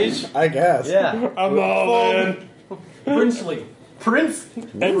 re-raise. I guess. Yeah. I'm all in. Princely. Every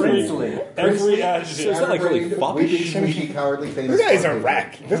adjective. It's not like really Weeping, foppish. squeaky, cowardly, famous. This guy's bar a patron.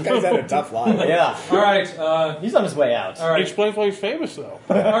 wreck. This guy's had a tough life. Yeah. All right. He's on his way out. All right. Explain why he's famous, though.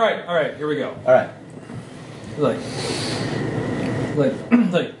 All right. All right. Here we go. Alright. Like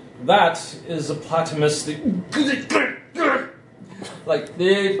that is a platypus. Like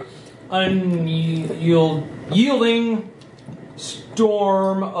the unyielding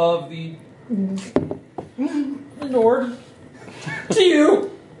storm of the Lord. To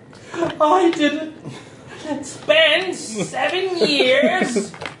you, I did spend 7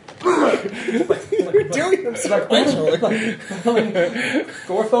 years. Doing himself.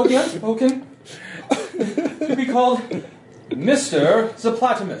 Gorthogen to be called Mr.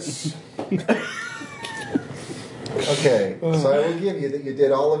 Zaplatimus. Okay, so I will give you that you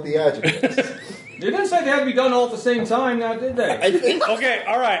did all of the adjectives. They didn't say they had to be done all at the same time, now did they? Okay,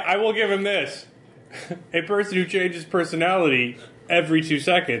 all right. I will give him this. A person who changes personality every 2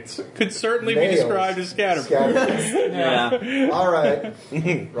 seconds could certainly be Nails. described as scatterbrained. Yeah. All right,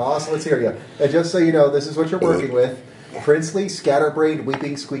 Ross, let's hear you. And just so you know, this is what you're working with: princely, scatterbrained,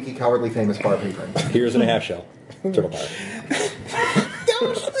 weeping, squeaky, cowardly, famous bar patron. Here's and a half shell. Turtle power.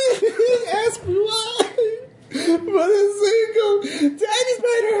 Don't ask me why. but a single tiny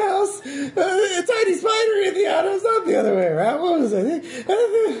spider house, a tiny spider in the outhouse, not the other way around. What was it?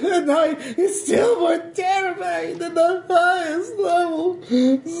 At night is still more terrifying than the highest level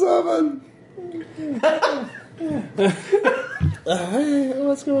summon.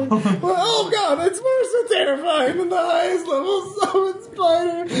 What's going on? Well, oh god, it's more so terrifying than the highest level summon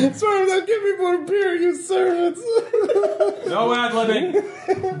spider. Sorry, now give me more beer, you servants. No ad-libbing.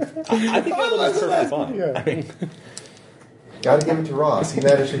 I think ad-libbing is perfectly fine. Gotta give it to Ross. He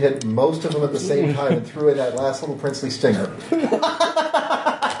managed to hit most of them at the same time and threw in that last little princely stinger.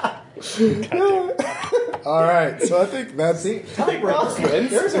 All right, so I think that's the Ross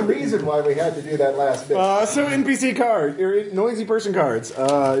wins. There's a reason why we had to do that last bit. so NPC card, or noisy person cards.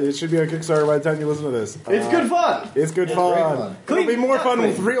 It should be on Kickstarter by the time you listen to this. It's good fun. It's good fun. It'll be more fun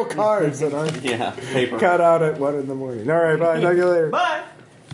with real cards than are paper cut out at 1 a.m. All right, bye. Talk to you later. Bye.